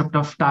concept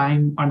of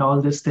time and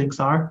all these things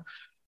are.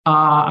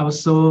 I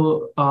was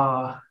so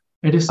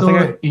it is I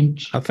think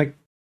so in.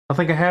 I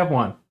think I have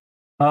one.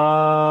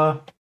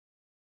 I'm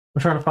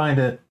trying to find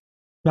it.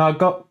 No,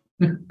 go.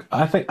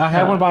 I think I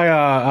have one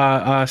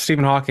Yeah, by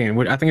Stephen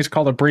Hawking. I think it's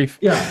called A Brief.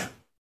 yeah,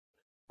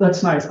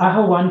 that's nice. I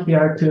have one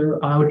here too.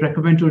 I would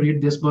recommend to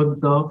read this book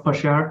though for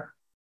sure.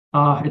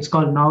 It's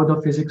called Now the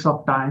Physics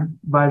of Time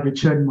by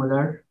Richard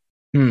Muller.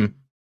 Hmm.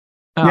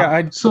 Yeah,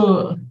 Yeah.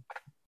 So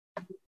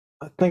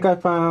I think I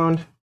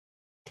found.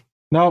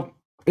 No,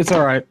 it's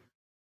all right.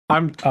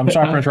 I'm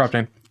sorry for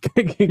interrupting.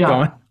 Keep going.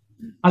 yeah,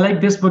 I like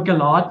this book a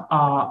lot,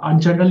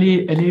 and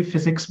generally any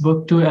physics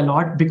book too a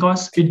lot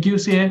because it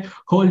gives you a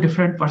whole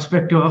different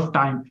perspective of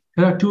time.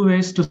 There are two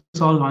ways to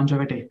solve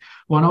longevity.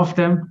 One of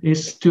them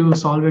is to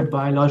solve it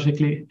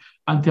biologically,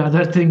 and the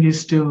other thing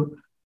is to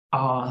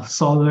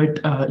solve it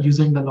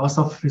using the laws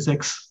of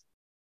physics.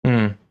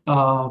 Hmm.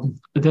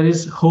 There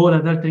is whole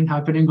other thing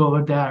happening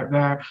over there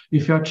where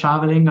if you're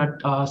traveling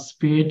at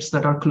speeds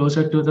that are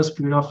closer to the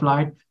speed of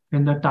light,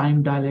 then the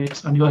time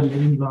dilates and you are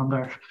living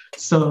longer.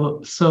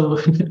 So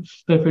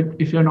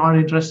if you're not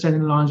interested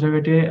in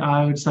longevity,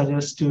 I would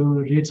suggest to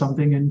read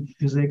something in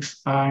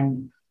physics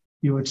and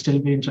you would still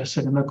be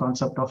interested in the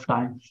concept of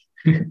time.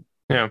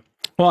 Yeah.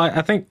 Well,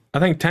 I think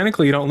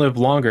technically you don't live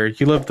longer.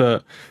 You live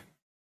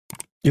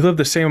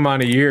the same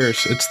amount of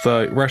years. It's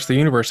the rest of the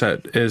universe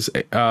that is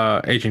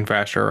aging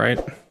faster, right?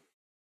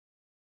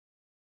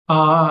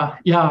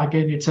 Yeah,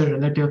 again, it's a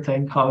relative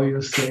thing, how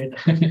you say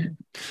it.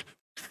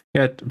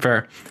 Yeah,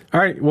 fair.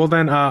 All right. Well,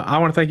 then I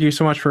want to thank you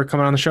so much for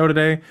coming on the show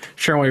today,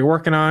 sharing what you're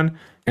working on,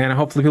 and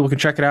hopefully people can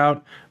check it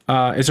out.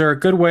 Is there a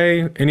good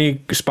way,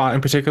 any spot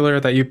in particular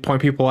that you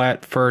point people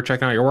at for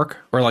checking out your work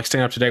or like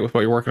staying up to date with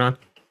what you're working on?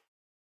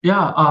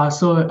 Yeah,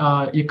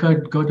 so you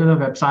could go to the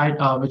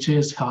website, which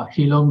is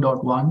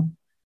helum.one.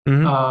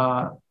 Mm-hmm.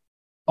 Uh,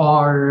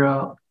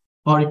 or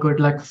or you could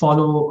like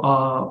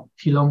follow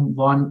Helum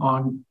One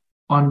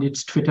on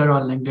its Twitter or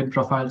LinkedIn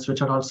profiles,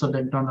 which are also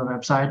linked on the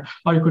website.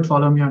 Or you could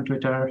follow me on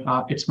Twitter.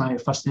 It's my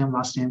first name,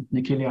 last name,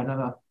 Nikhil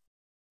Yadala.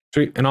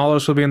 Sweet. And all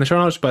those will be in the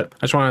show notes, but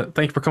I just want to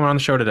thank you for coming on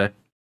the show today.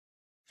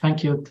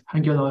 Thank you,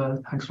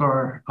 Lowell. Thanks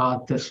for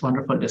this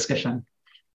wonderful discussion.